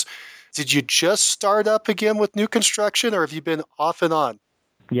 years. Did you just start up again with new construction, or have you been off and on?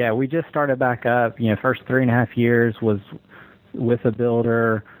 Yeah, we just started back up. First 3.5 years was with a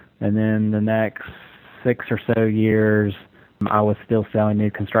builder, and then the next 6 or so years, I was still selling new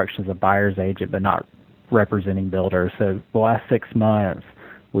construction as a buyer's agent, but not representing builders. So the last 6 months,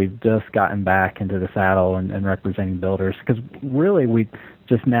 we've just gotten back into the saddle and representing builders, because really we've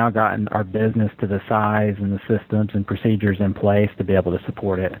just now gotten our business to the size and the systems and procedures in place to be able to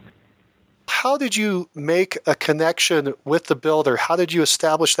support it. How did you make a connection with the builder? How did you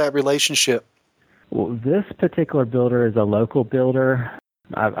establish that relationship? Well, this particular builder is a local builder.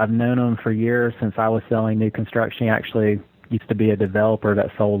 I've known him for years, since I was selling new construction. He actually used to be a developer that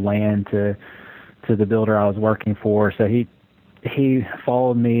sold land to the builder I was working for. So he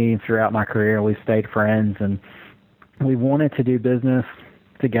followed me throughout my career. We stayed friends, and we wanted to do business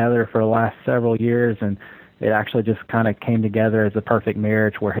together for the last several years, and it actually just kind of came together as a perfect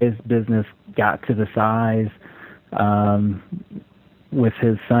marriage, where his business got to the size with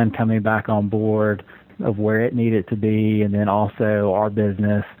his son coming back on board of where it needed to be, and then also our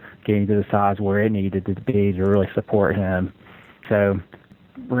business getting to the size where it needed to be to really support him. So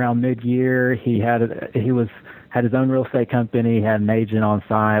around mid-year, he was had his own real estate company, had an agent on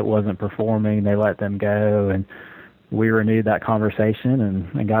site, wasn't performing. They let them go, and we renewed that conversation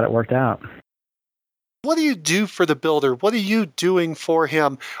and got it worked out. What do you do for the builder? What are you doing for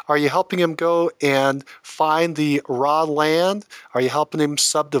him? Are you helping him go and find the raw land? Are you helping him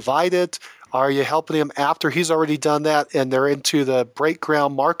subdivide it? Are you helping him after he's already done that and they're into the break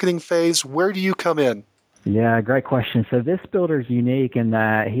ground marketing phase? Where do you come in? Yeah, great question. So this builder's unique in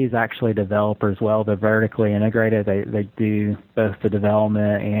that he's actually a developer as well. They're vertically integrated. They do both the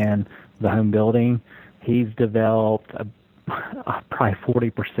development and the home building. He's developed probably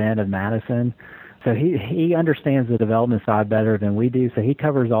 40% of Madison. So he understands the development side better than we do. So he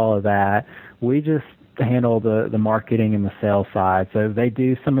covers all of that. We just handle the marketing and the sales side. So they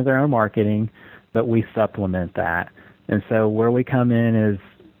do some of their own marketing, but we supplement that. And so where we come in is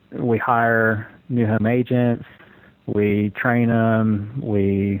we hire new home agents, we train them,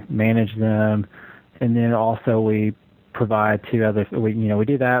 we manage them, and then also we provide two other. We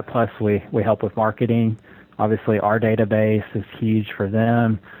do that. Plus we help with marketing. Obviously, our database is huge for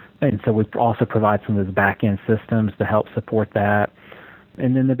them. And so we also provide some of those back-end systems to help support that.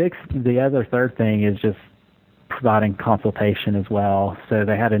 And then the other third thing is just providing consultation as well. So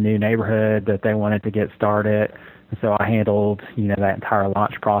they had a new neighborhood that they wanted to get started. And so I handled, that entire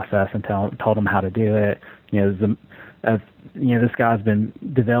launch process and told them how to do it. This guy's been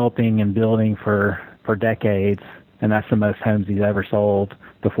developing and building for decades, and that's the most homes he's ever sold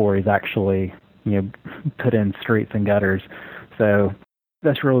before he's actually, put in streets and gutters. So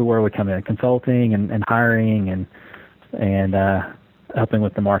that's really where we come in, consulting and hiring and helping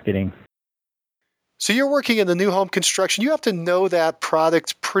with the marketing. So you're working in the new home construction. You have to know that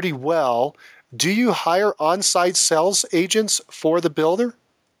product pretty well. Do you hire on-site sales agents for the builder?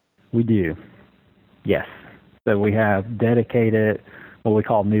 We do, yes. So we have dedicated, what we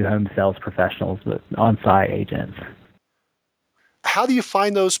call new home sales professionals, but on-site agents. How do you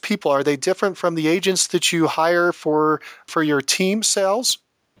find those people? Are they different from the agents that you hire for your team sales?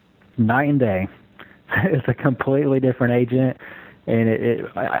 Night and day. It's a completely different agent. And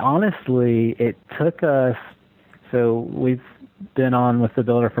honestly, it took us, so we've been on with the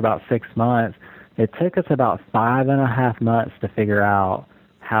builder for about 6 months. It took us about 5.5 months to figure out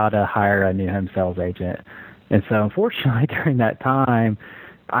how to hire a new home sales agent. And so unfortunately, during that time,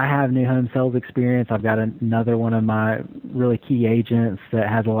 I have new home sales experience. I've got another one of my really key agents that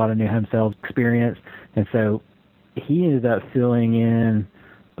has a lot of new home sales experience. And so he ended up filling in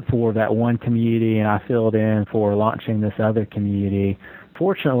for that one community, and I filled in for launching this other community.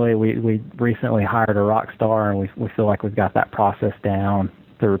 Fortunately, we recently hired a rock star, and we feel like we've got that process down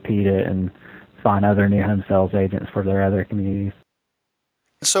to repeat it and find other new home sales agents for their other communities.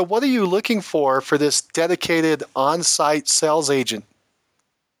 So what are you looking for this dedicated on-site sales agent?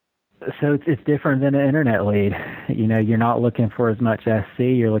 So it's different than an internet lead. You're not looking for as much SC,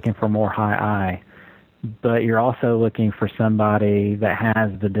 you're looking for more high I. But you're also looking for somebody that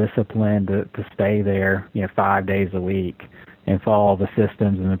has the discipline to stay there, 5 days a week and follow the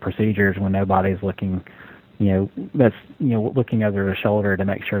systems and the procedures when nobody's looking, looking over their shoulder to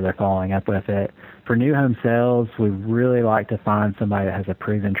make sure they're following up with it. For new home sales, we really like to find somebody that has a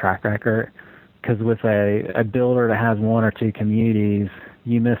proven track record, because with a builder that has one or two communities,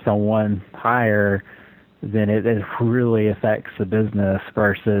 you miss on one hire, then it really affects the business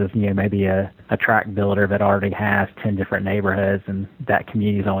versus, maybe a tract builder that already has 10 different neighborhoods and that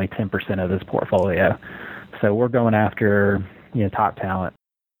community is only 10% of his portfolio. So we're going after, top talent.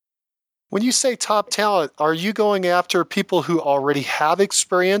 When you say top talent, are you going after people who already have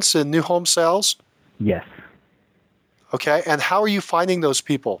experience in new home sales? Yes. Okay. And how are you finding those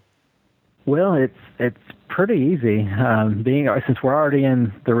people? Well, it's pretty easy. Since we're already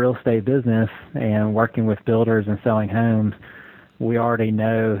in the real estate business and working with builders and selling homes, we already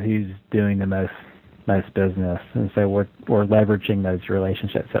know who's doing the most business, and so we're leveraging those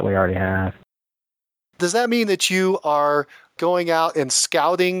relationships that we already have. Does that mean that you are going out and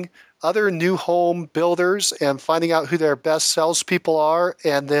scouting other new home builders and finding out who their best salespeople are,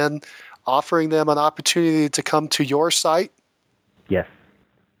 and then offering them an opportunity to come to your site? Yes.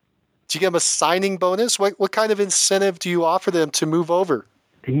 Do you give them a signing bonus? What kind of incentive do you offer them to move over?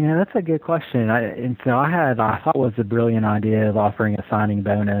 That's a good question. I thought it was a brilliant idea of offering a signing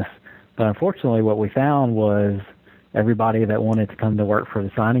bonus, but unfortunately what we found was everybody that wanted to come to work for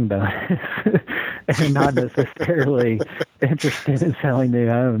the signing bonus and not necessarily interested in selling new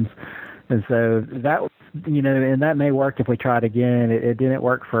homes. And so that, and that may work if we tried again. It didn't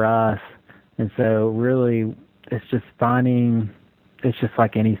work for us. And so really it's just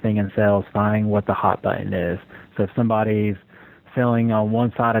like anything in sales, finding what the hot button is. So if somebody's selling on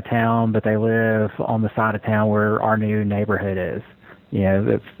one side of town, but they live on the side of town where our new neighborhood is.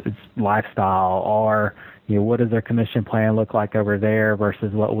 It's lifestyle, or what does their commission plan look like over there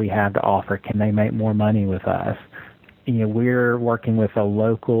versus what we have to offer? Can they make more money with us? We're working with a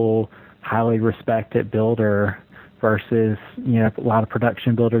local, highly respected builder versus, a lot of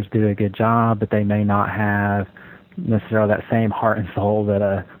production builders do a good job, but they may not have necessarily that same heart and soul that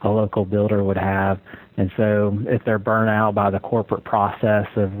a local builder would have. And so if they're burnt out by the corporate process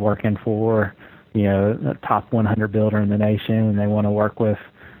of working for, a top 100 builder in the nation, and they want to work with,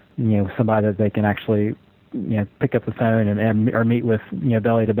 somebody that they can actually, pick up the phone or meet with,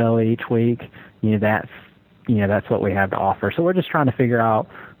 belly to belly each week, that's what we have to offer. So we're just trying to figure out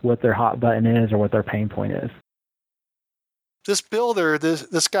what their hot button is or what their pain point is. This builder,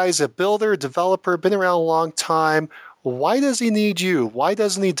 this guy's a builder, developer, been around a long time. Why does he need you? Why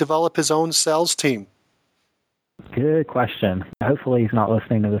doesn't he develop his own sales team? Good question. Hopefully he's not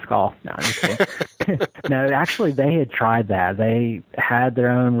listening to this call. No, I'm just kidding. No, actually they had tried that. They had their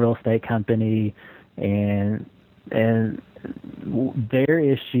own real estate company, and their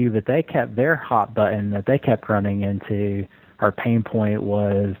issue that they kept, their hot button that they kept running into, our pain point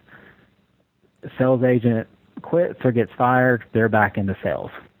was sales agent quits or gets fired, they're back into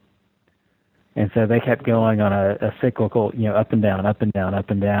sales. And so they kept going on a cyclical, up and down, up and down, up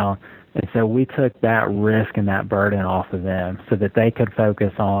and down. And so we took that risk and that burden off of them so that they could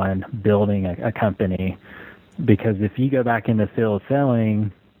focus on building a company. Because if you go back into field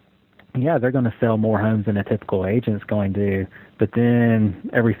selling, they're going to sell more homes than a typical agent's going to, but then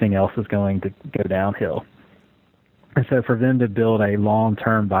everything else is going to go downhill. And so for them to build a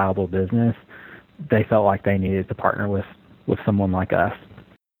long-term viable business, they felt like they needed to partner with someone like us.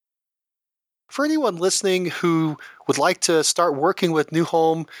 For anyone listening who would like to start working with new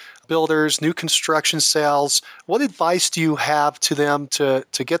home builders, new construction sales, what advice do you have to them to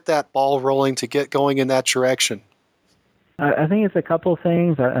get that ball rolling, to get going in that direction? I think it's a couple of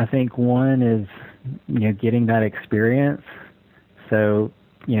things. I think one is, getting that experience. So,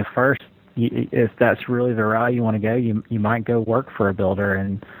 first, if that's really the route you want to go, you might go work for a builder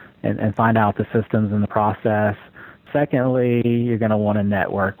and find out the systems and the process. Secondly, you're going to want to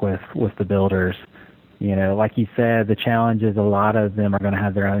network with the builders. Like you said, the challenge is a lot of them are going to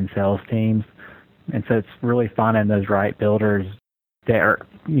have their own sales teams. And so it's really finding those right builders that are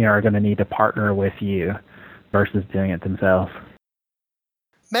going to need to partner with you versus doing it themselves.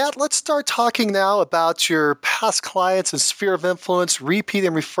 Matt, let's start talking now about your past clients and sphere of influence, repeat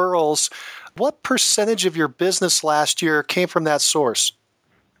and referrals. What percentage of your business last year came from that source?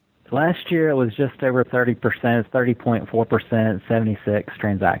 Last year, it was just over 30%, 30.4%, 76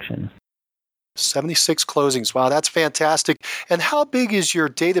 transactions. 76 closings. Wow, that's fantastic. And how big is your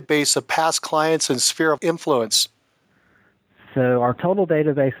database of past clients and sphere of influence? So our total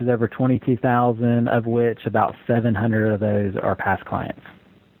database is over 22,000, of which about 700 of those are past clients.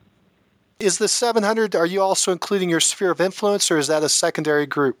 Is the 700, are you also including your sphere of influence, or is that a secondary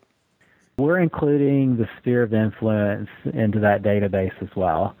group? We're including the sphere of influence into that database as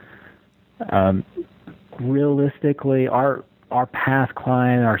well. Realistically, our past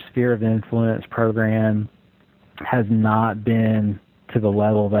client, our sphere of influence program has not been to the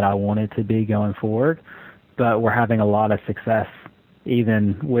level that I want it to be going forward, but we're having a lot of success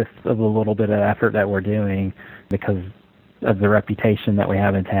even with the little bit of effort that we're doing because of the reputation that we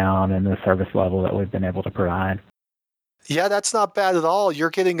have in town and the service level that we've been able to provide. Yeah, that's not bad at all.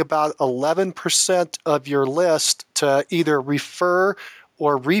 You're getting about 11% of your list to either refer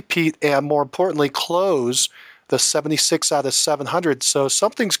or repeat and, more importantly, close the 76 out of 700. So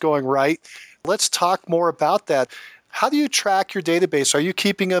something's going right. Let's talk more about that. How do you track your database? Are you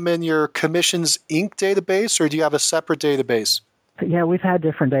keeping them in your Commissions Inc. database, or do you have a separate database? Yeah, we've had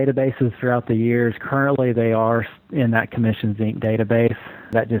different databases throughout the years. Currently, they are in that Commissions Inc. database.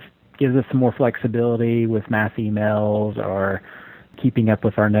 That just gives us some more flexibility with mass emails or keeping up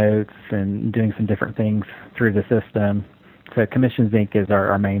with our notes and doing some different things through the system. So Commissions Inc. is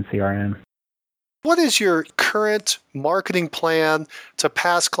our main CRM. What is your current marketing plan to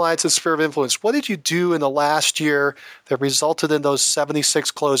past clients and sphere of influence? What did you do in the last year that resulted in those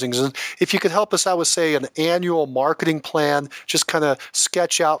 76 closings? And if you could help us out with, say, an annual marketing plan, just kind of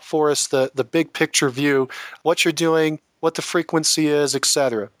sketch out for us the big picture view, what you're doing, what the frequency is,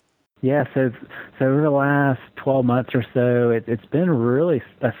 etc. Yeah, so over the last 12 months or so, it's been really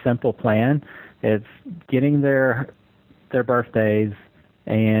a simple plan. It's getting their birthdays,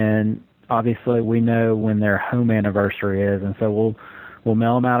 and obviously we know when their home anniversary is, and so we'll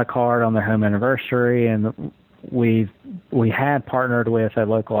mail them out a card on their home anniversary. And we had partnered with a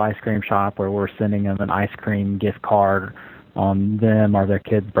local ice cream shop where we're sending them an ice cream gift card on them or their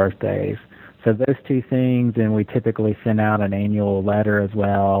kids' birthdays. So those two things, and we typically send out an annual letter as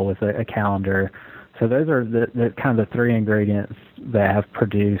well with a calendar. So those are the kind of the three ingredients that have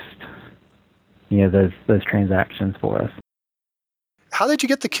produced, those transactions for us. How did you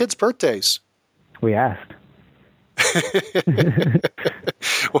get the kids' birthdays? We asked.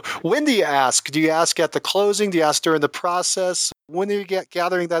 When do you ask? Do you ask at the closing? Do you ask during the process? When do you get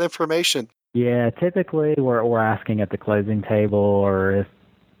gathering that information? Yeah, typically we're asking at the closing table, or if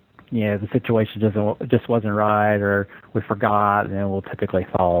the situation just wasn't right, or we forgot, then we'll typically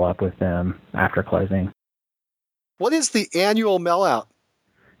follow up with them after closing. What is the annual mail out?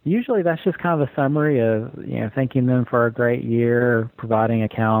 Usually that's just kind of a summary of thanking them for a great year, providing a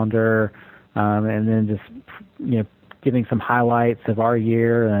calendar, and then just giving some highlights of our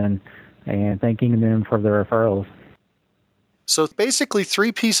year and thanking them for the referrals. So basically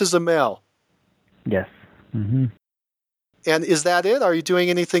 3 pieces of mail. Yes. Mm-hmm. And is that it? Are you doing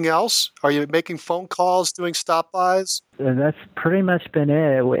anything else? Are you making phone calls, doing stop-bys? That's pretty much been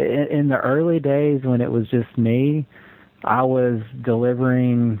it. In the early days when it was just me, I was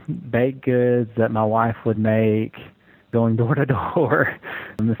delivering baked goods that my wife would make, going door to door,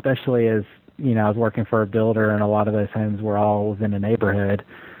 especially as, I was working for a builder and a lot of those homes were all within a neighborhood.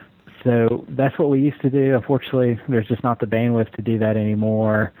 So that's what we used to do. Unfortunately, there's just not the bandwidth to do that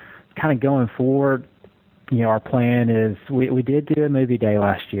anymore. Kind of going forward, our plan is we did do a movie day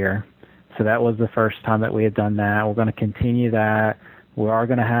last year. So that was the first time that we had done that. We're going to continue that. We are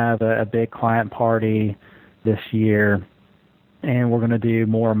going to have a big client party this year, and we're going to do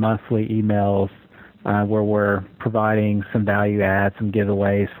more monthly emails where we're providing some value adds, some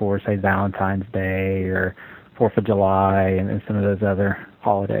giveaways for, say, Valentine's Day or 4th of July and some of those other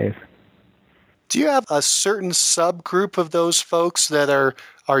holidays. Do you have a certain subgroup of those folks that are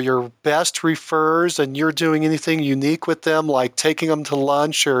your best referrers, and you're doing anything unique with them, like taking them to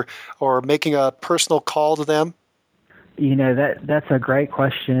lunch or making a personal call to them? That's a great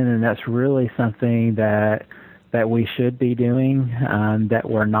question, and that's really something that we should be doing, that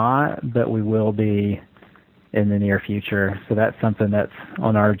we're not, but we will be in the near future. So that's something that's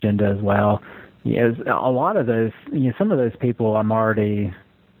on our agenda as well. A lot of those, some of those people I'm already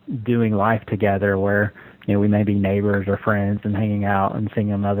doing life together where, we may be neighbors or friends and hanging out and seeing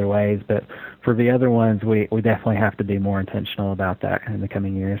them other ways. But for the other ones, we definitely have to be more intentional about that in the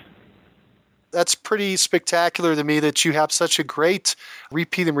coming years. That's pretty spectacular to me that you have such a great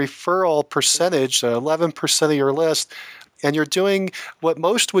repeat and referral percentage, 11% of your list, and you're doing what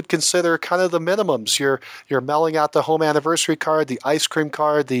most would consider kind of the minimums. You're mailing out the home anniversary card, the ice cream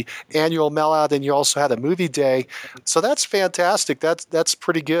card, the annual mail out, and you also had a movie day. So that's fantastic. That's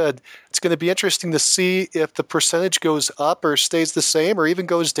pretty good. It's going to be interesting to see if the percentage goes up or stays the same or even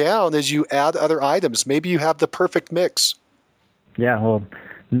goes down as you add other items. Maybe you have the perfect mix. Yeah, well,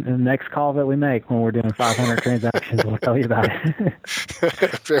 the next call that we make when we're doing 500 transactions, we'll tell you about it.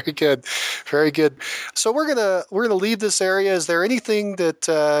 Very good. Very good. So we're gonna leave this area. Is there anything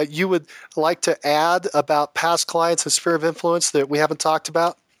that you would like to add about past clients and sphere of influence that we haven't talked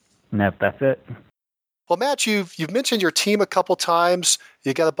about? Nope, that's it. Well, Matt, you've mentioned your team a couple times.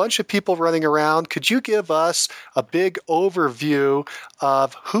 You got a bunch of people running around. Could you give us a big overview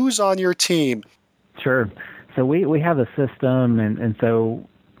of who's on your team? Sure. So we have a system, and so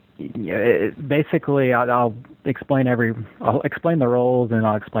basically I'll explain the roles, and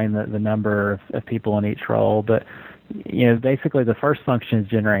I'll explain the number of people in each role. But basically the first function is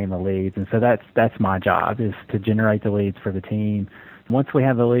generating the leads, and so that's my job, is to generate the leads for the team. Once we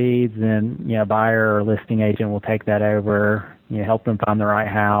have the leads, then a buyer or listing agent will take that over, help them find the right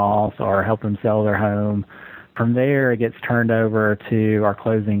house or help them sell their home. From there, it gets turned over to our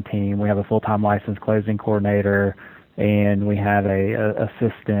closing team. We have a full-time licensed closing coordinator, and we have a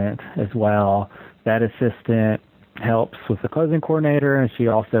assistant as well. That assistant helps with the closing coordinator, and she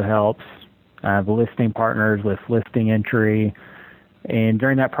also helps the listing partners with listing entry. And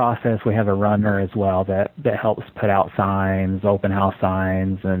during that process, we have a runner as well that helps put out signs, open house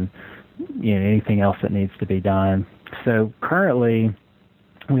signs, and anything else that needs to be done. So currently,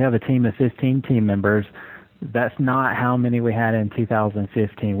 we have a team of 15 team members. That's not how many we had in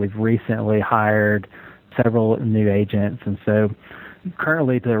 2015. We've recently hired several new agents, and so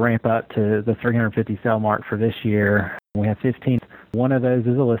currently, to ramp up to the 350 sale mark for this year, we have 15. One of those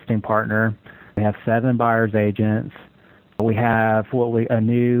is a listing partner. We have 7 buyer's agents. We have a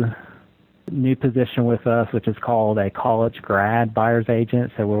new position with us, which is called a college grad buyer's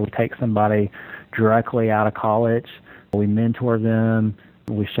agent. So where we take somebody directly out of college, we mentor them,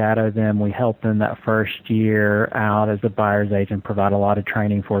 we shadow them, we help them that first year out as a buyer's agent, provide a lot of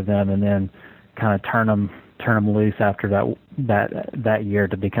training for them, and then kind of turn them turn them loose after that year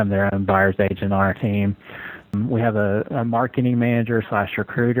to become their own buyer's agent on our team. We have a marketing manager /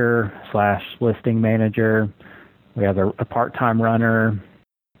 recruiter / listing manager. We have a part-time runner,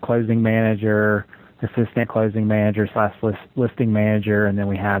 closing manager, assistant closing manager / listing manager, and then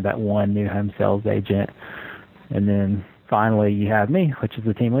we have that one new home sales agent. And then finally you have me, which is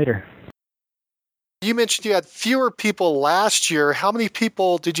the team leader. You mentioned you had fewer people last year. How many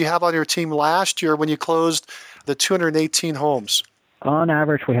people did you have on your team last year when you closed the 218 homes? On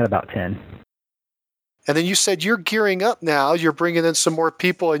average, we had about 10. And then you said you're gearing up now. You're bringing in some more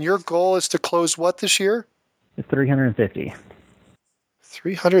people, and your goal is to close what this year? 350.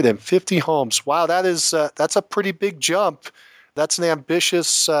 350 homes. Wow, that's a pretty big jump. That's an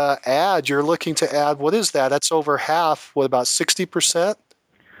ambitious ad. You're looking to add, what is that? That's over half, about 60%?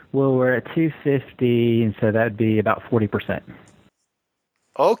 Well, we're at 250, and so that'd be about 40%.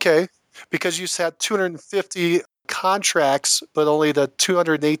 Okay, because you said 250 contracts, but only the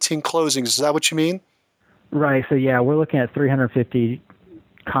 218 closings. Is that what you mean? Right. So, yeah, we're looking at 350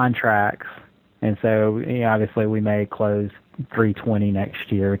 contracts. And so, obviously, we may close 320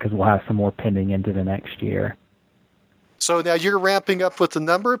 next year because we'll have some more pending into the next year. So now you're ramping up with the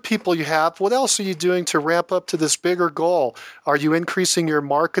number of people you have. What else are you doing to ramp up to this bigger goal? Are you increasing your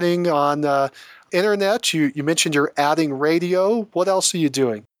marketing on internet? You mentioned you're adding radio. What else are you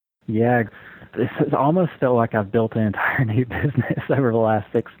doing? Yeah, it's almost felt like I've built an entire new business over the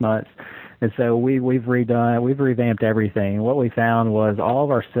last 6 months. And so we've revamped everything. What we found was all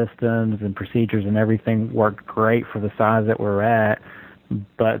of our systems and procedures and everything worked great for the size that we're at,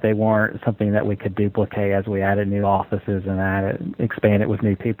 but they weren't something that we could duplicate as we added new offices and expanded with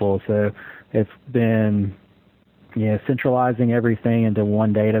new people. So it's been, centralizing everything into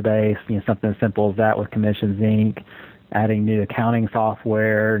one database, something as simple as that with Commissions Inc., adding new accounting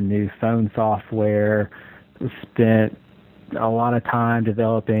software, new phone software. We spent a lot of time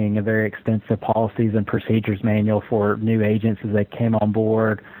developing a very extensive policies and procedures manual for new agents as they came on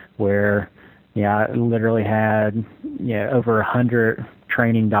board, where I literally had over 100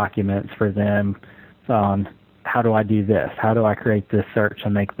 training documents for them on how do I do this, how do I create this search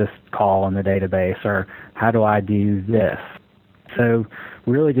and make this call in the database, or how do I do this. So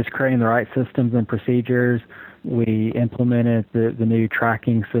really just creating the right systems and procedures. We implemented the new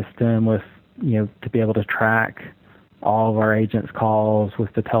tracking system with to be able to track all of our agents' calls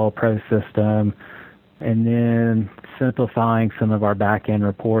with the TelePro system, and then simplifying some of our back-end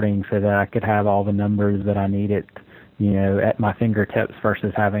reporting so that I could have all the numbers that I needed, at my fingertips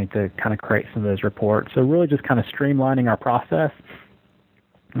versus having to kind of create some of those reports. So really just kind of streamlining our process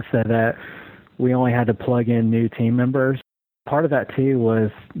so that we only had to plug in new team members. Part of that, too, was,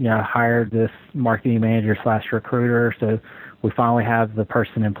 I hired this marketing manager / recruiter, so we finally have the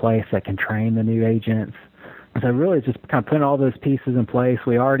person in place that can train the new agents. So really just kind of putting all those pieces in place.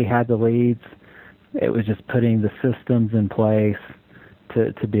 We already had the leads. It was just putting the systems in place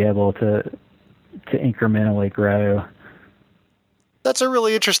to be able to incrementally grow. That's a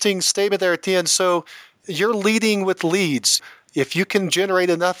really interesting statement there at the end. So you're leading with leads. If you can generate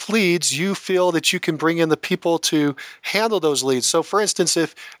enough leads, you feel that you can bring in the people to handle those leads. So for instance,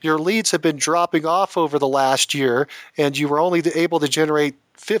 if your leads have been dropping off over the last year and you were only able to generate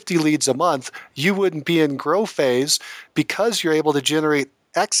 50 leads a month, you wouldn't be in grow phase. Because you're able to generate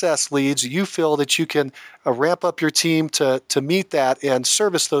excess leads, you feel that you can ramp up your team to meet that and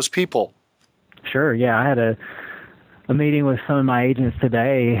service those people. Sure, yeah. I had a meeting with some of my agents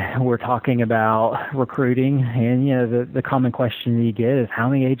today. We're talking about recruiting, and the common question you get is, how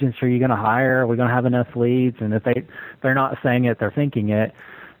many agents are you going to hire? Are we going to have enough leads? And if they're not saying it, they're thinking it.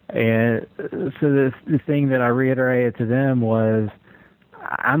 And so the thing that I reiterated to them was,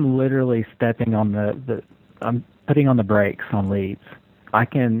 I'm literally stepping on I'm putting on the brakes on leads. I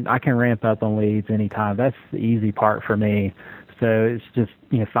can ramp up on leads anytime. That's the easy part for me. So it's just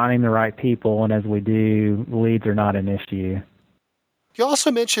finding the right people, and as we do, leads are not an issue. You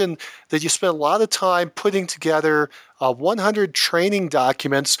also mentioned that you spent a lot of time putting together 100 training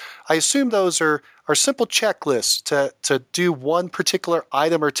documents. I assume those are simple checklists to do one particular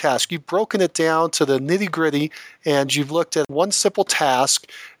item or task. You've broken it down to the nitty-gritty, and you've looked at one simple task,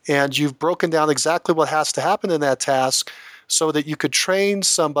 and you've broken down exactly what has to happen in that task so that you could train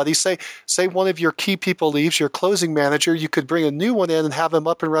somebody. Say one of your key people leaves, your closing manager, you could bring a new one in and have them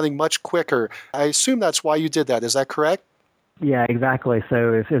up and running much quicker. I assume that's why you did that. Is that correct? Yeah, exactly.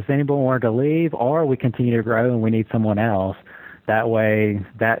 So if anyone wanted to leave, or we continue to grow and we need someone else, that way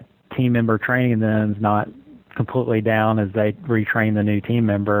that team member training them is not completely down as they retrain the new team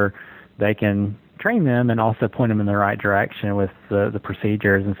member. They can train them and also point them in the right direction with the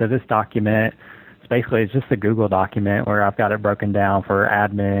procedures. And so this document it's just a Google document where I've got it broken down for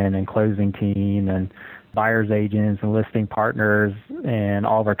admin and closing team and buyer's agents and listing partners and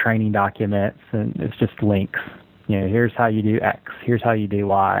all of our training documents, and it's just links. Here's how you do X, here's how you do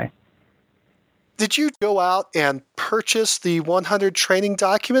Y. Did you go out and purchase the 100 training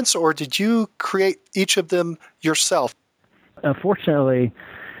documents, or did you create each of them yourself? Unfortunately,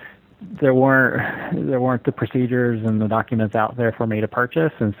 there weren't the procedures and the documents out there for me to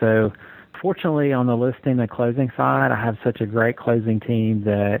purchase, and so fortunately on the listing and closing side, I have such a great closing team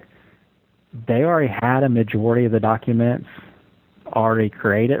that they already had a majority of the documents already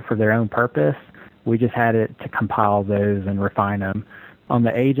created for their own purpose. We just had it to compile those and refine them. On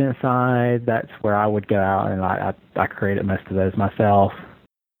the agent side, that's where I would go out and I created most of those myself.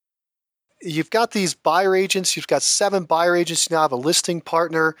 You've got these buyer agents. You've got 7 buyer agents. You now have a listing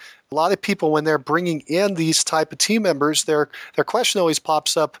partner. A lot of people, when they're bringing in these type of team members, their question always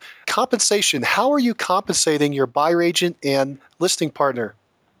pops up, compensation. How are you compensating your buyer agent and listing partner?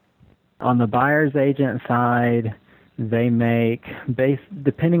 On the buyer's agent side, they make,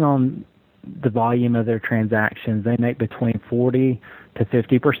 depending on the volume of their transactions, they make between 40 to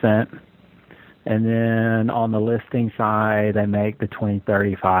 50%. And then on the listing side, they make between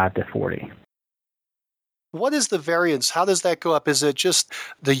 35 to 40. What is the variance? How does that go up? Is it just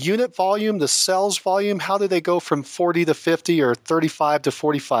the unit volume, the sales volume? How do they go from 40 to 50 or 35 to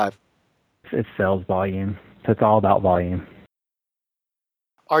 45? It's sales volume. So it's all about volume.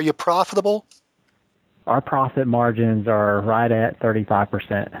 Are you profitable? Our profit margins are right at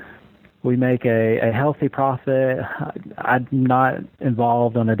 35%. We make a healthy profit. I'm not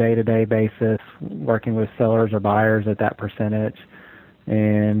involved on a day-to-day basis working with sellers or buyers at that percentage.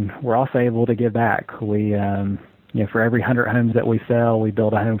 And we're also able to give back. We, for every 100 homes that we sell, we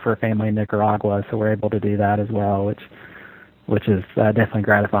build a home for a family in Nicaragua. So we're able to do that as well, which is definitely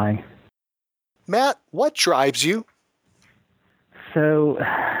gratifying. Matt, what drives you? So,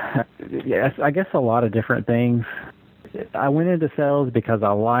 yes, I guess a lot of different things. I went into sales because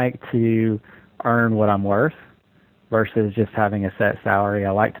I like to earn what I'm worth versus just having a set salary.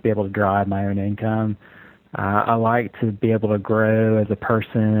 I like to be able to drive my own income. I like to be able to grow as a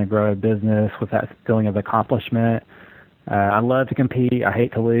person and grow a business with that feeling of accomplishment. I love to compete. I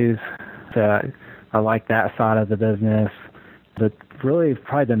hate to lose. So I like that side of the business. But really,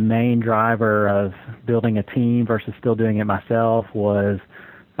 probably the main driver of building a team versus still doing it myself was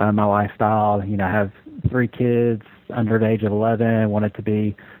my lifestyle. I have 3 kids under the age of 11, wanted to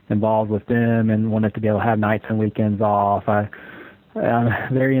be involved with them and wanted to be able to have nights and weekends off.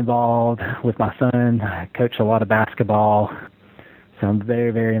 I'm very involved with my son. I coach a lot of basketball, so I'm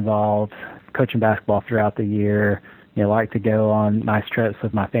very, very involved coaching basketball throughout the year. Like to go on nice trips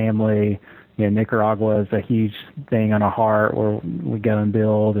with my family. Nicaragua is a huge thing on our heart where we go and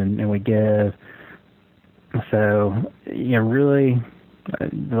build and we give. So, really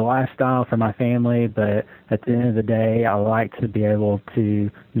the lifestyle for my family, but at the end of the day, I like to be able to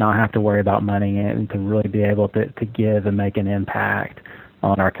not have to worry about money and to really be able to give and make an impact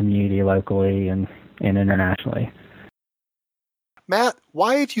on our community locally and internationally. Matt,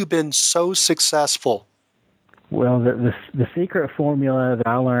 why have you been so successful? Well, the secret formula that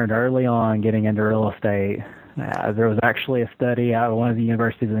I learned early on getting into real estate, there was actually a study out of one of the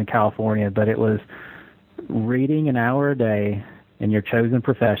universities in California, but it was reading an hour a day in your chosen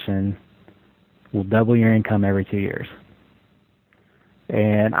profession will double your income every 2 years.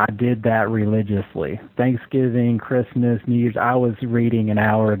 And I did that religiously. Thanksgiving, Christmas, New Year's, I was reading an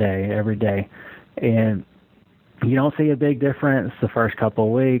hour a day, every day. And you don't see a big difference the first couple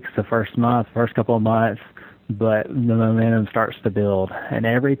of weeks, the first month, first couple of months, but the momentum starts to build. And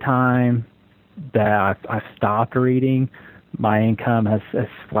every time that I've stopped reading, my income has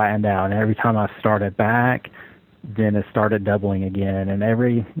flattened out. And every time I've started back, then it started doubling again. And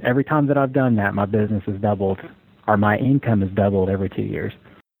every time that I've done that, my business has doubled, or my income has doubled every 2 years.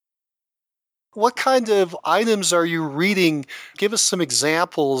 What kind of items are you reading? Give us some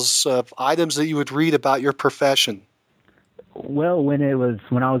examples of items that you would read about your profession. Well, when I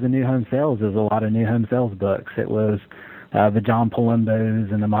was in new home sales, there was a lot of new home sales books. It was the John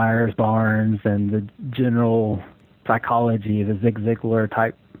Palombos and the Myers Barnes and the general psychology, the Zig Ziglar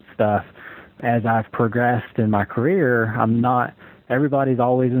type stuff. As I've progressed in my career, everybody's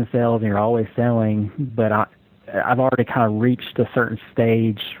always in sales and you're always selling, but I've already kind of reached a certain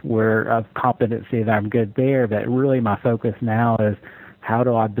stage of competency that I'm good there, but really my focus now is how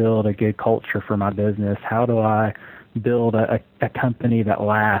do I build a good culture for my business? How do I build a company that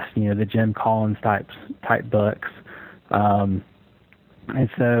lasts, the Jim Collins type books. And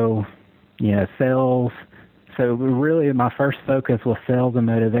so, sales, So really my first focus was sales and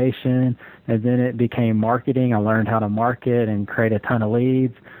motivation, and then it became marketing. I learned how to market and create a ton of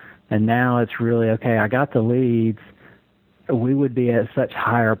leads. And now it's really, okay, I got the leads. We would be at such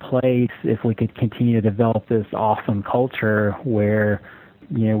higher place if we could continue to develop this awesome culture where,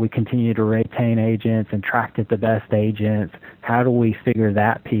 we continue to retain agents and attract the best agents. How do we figure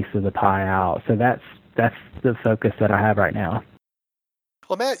that piece of the pie out? So that's the focus that I have right now.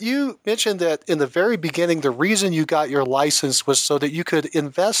 Well, Matt, you mentioned that in the very beginning, the reason you got your license was so that you could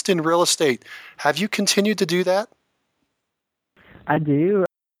invest in real estate. Have you continued to do that? I do.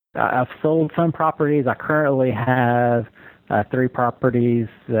 I've sold some properties. I currently have 3 properties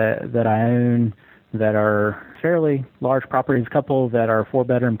that I own that are fairly large properties, a couple that are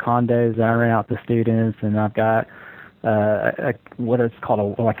 4-bedroom condos that I rent out to students, and I've got what is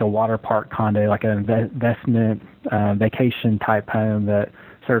called a water park condo, like an investment vacation type home that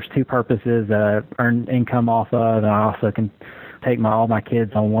serves 2 purposes that I earn income off of, and I also can take all my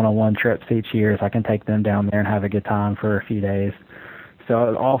kids on one-on-one trips each year, so I can take them down there and have a good time for a few days.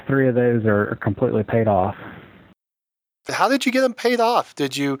 So all 3 of those are completely paid off. How did you get them paid off?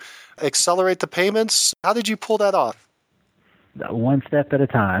 Did you accelerate the payments? How did you pull that off? One step at a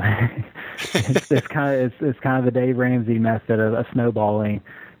time. it's kind of the Dave Ramsey method of snowballing.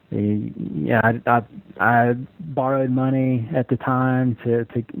 I borrowed money at the time to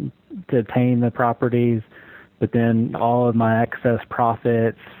obtain the properties, but then all of my excess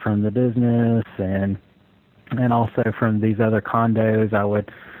profits from the business and also from these other condos, I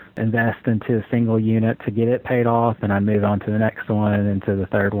would invest into a single unit to get it paid off, and I'd move on to the next one and to the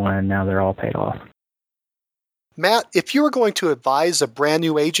third one, and now they're all paid off. Matt, if you were going to advise a brand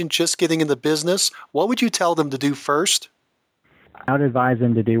new agent just getting in the business, what would you tell them to do first? I would advise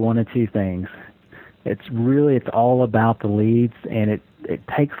them to do one of 2 things. It's all about the leads, and it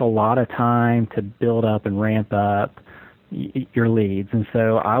takes a lot of time to build up and ramp up your leads. And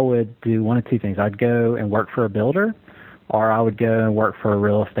so I would do one of 2 things. I'd go and work for a builder, or I would go and work for a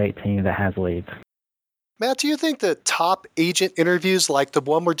real estate team that has leads. Matt, do you think that top agent interviews like the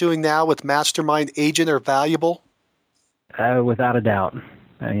one we're doing now with Mastermind Agent are valuable? Without a doubt.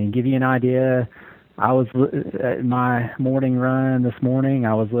 I mean, give you an idea, I was at my morning run this morning,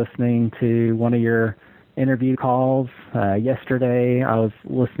 I was listening to one of your interview calls. Yesterday, I was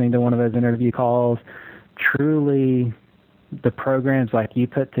listening to one of those interview calls. Truly, the programs like you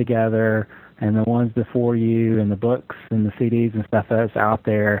put together and the ones before you and the books and the CDs and stuff that's out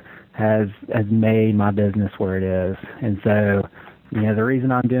there has made my business where it is. And so, the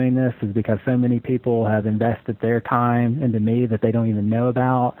reason I'm doing this is because so many people have invested their time into me that they don't even know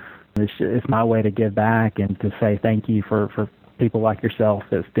about. It's my way to give back and to say thank you for people like yourself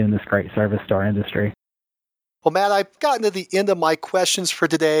that's doing this great service to our industry. Well, Matt, I've gotten to the end of my questions for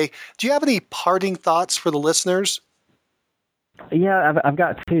today. Do you have any parting thoughts for the listeners? Yeah, I've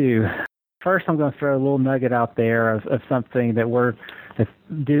got 2. First, I'm going to throw a little nugget out there of something that we're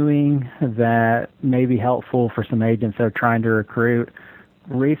doing that may be helpful for some agents that are trying to recruit.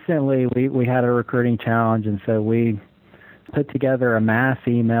 Recently, we had a recruiting challenge, and so we put together a mass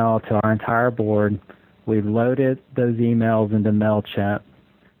email to our entire board. We loaded those emails into MailChimp,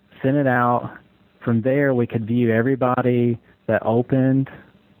 sent it out. From there, we could view everybody that opened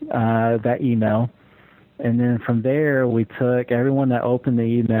that email. And then from there, we took everyone that opened the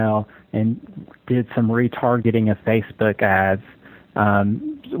email and did some retargeting of Facebook ads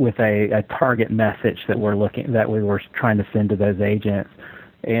with a target message that we were trying to send to those agents.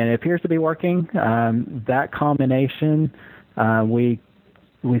 And it appears to be working. That combination, we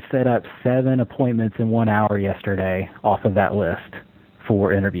set up 7 appointments in 1 hour yesterday off of that list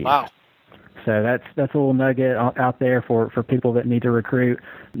for interviews. Wow. So that's a little nugget out there for people that need to recruit.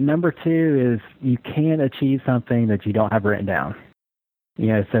 Number 2 is you can't achieve something that you don't have written down.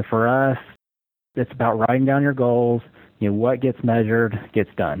 So for us, it's about writing down your goals. What gets measured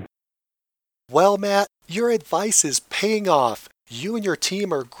gets done. Well, Matt, your advice is paying off. You and your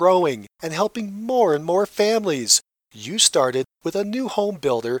team are growing and helping more and more families. You started with a new home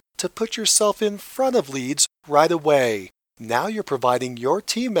builder to put yourself in front of leads right away. Now you're providing your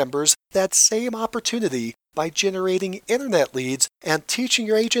team members that same opportunity by generating internet leads and teaching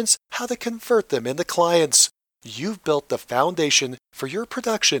your agents how to convert them into clients. You've built the foundation for your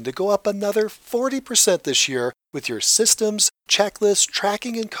production to go up another 40% this year with your systems, checklists,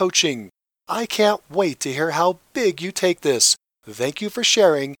 tracking, and coaching. I can't wait to hear how big you take this. Thank you for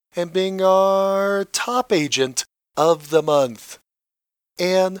sharing and being our top agent of the month.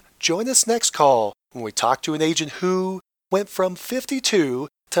 And join us next call when we talk to an agent who went from 52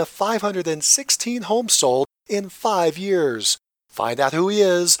 to 516 homes sold in 5 years. Find out who he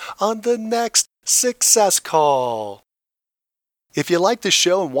is on the next Success Call. If you like the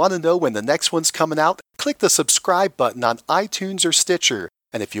show and want to know when the next one's coming out, click the subscribe button on iTunes or Stitcher.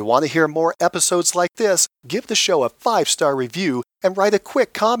 And if you want to hear more episodes like this, give the show a 5-star review and write a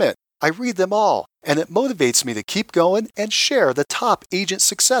quick comment. I read them all, and it motivates me to keep going and share the top agent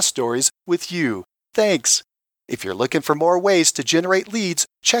success stories with you. Thanks. If you're looking for more ways to generate leads,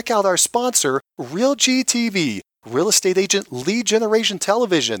 check out our sponsor, RealGTV, Real Estate Agent Lead Generation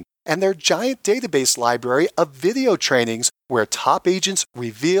Television, and their giant database library of video trainings where top agents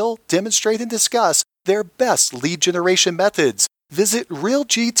reveal, demonstrate, and discuss their best lead generation methods. Visit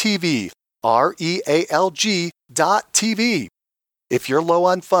RealGTV, REALG.TV. If you're low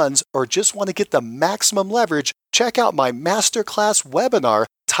on funds or just want to get the maximum leverage, check out my masterclass webinar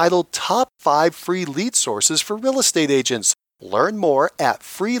titled Top 5 Free Lead Sources for Real Estate Agents. Learn more at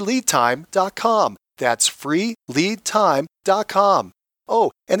freeleadtime.com. That's freeleadtime.com.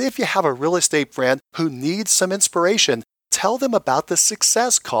 Oh, and if you have a real estate friend who needs some inspiration, tell them about the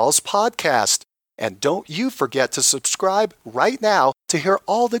Success Calls podcast. And don't you forget to subscribe right now to hear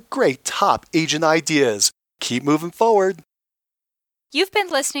all the great top agent ideas. Keep moving forward. You've been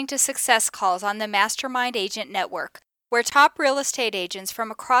listening to Success Calls on the Mastermind Agent Network, where top real estate agents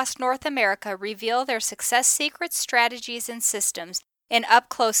from across North America reveal their success secrets, strategies, and systems in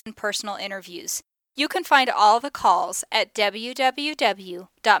up-close and personal interviews. You can find all the calls at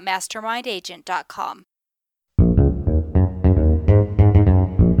www.mastermindagent.com.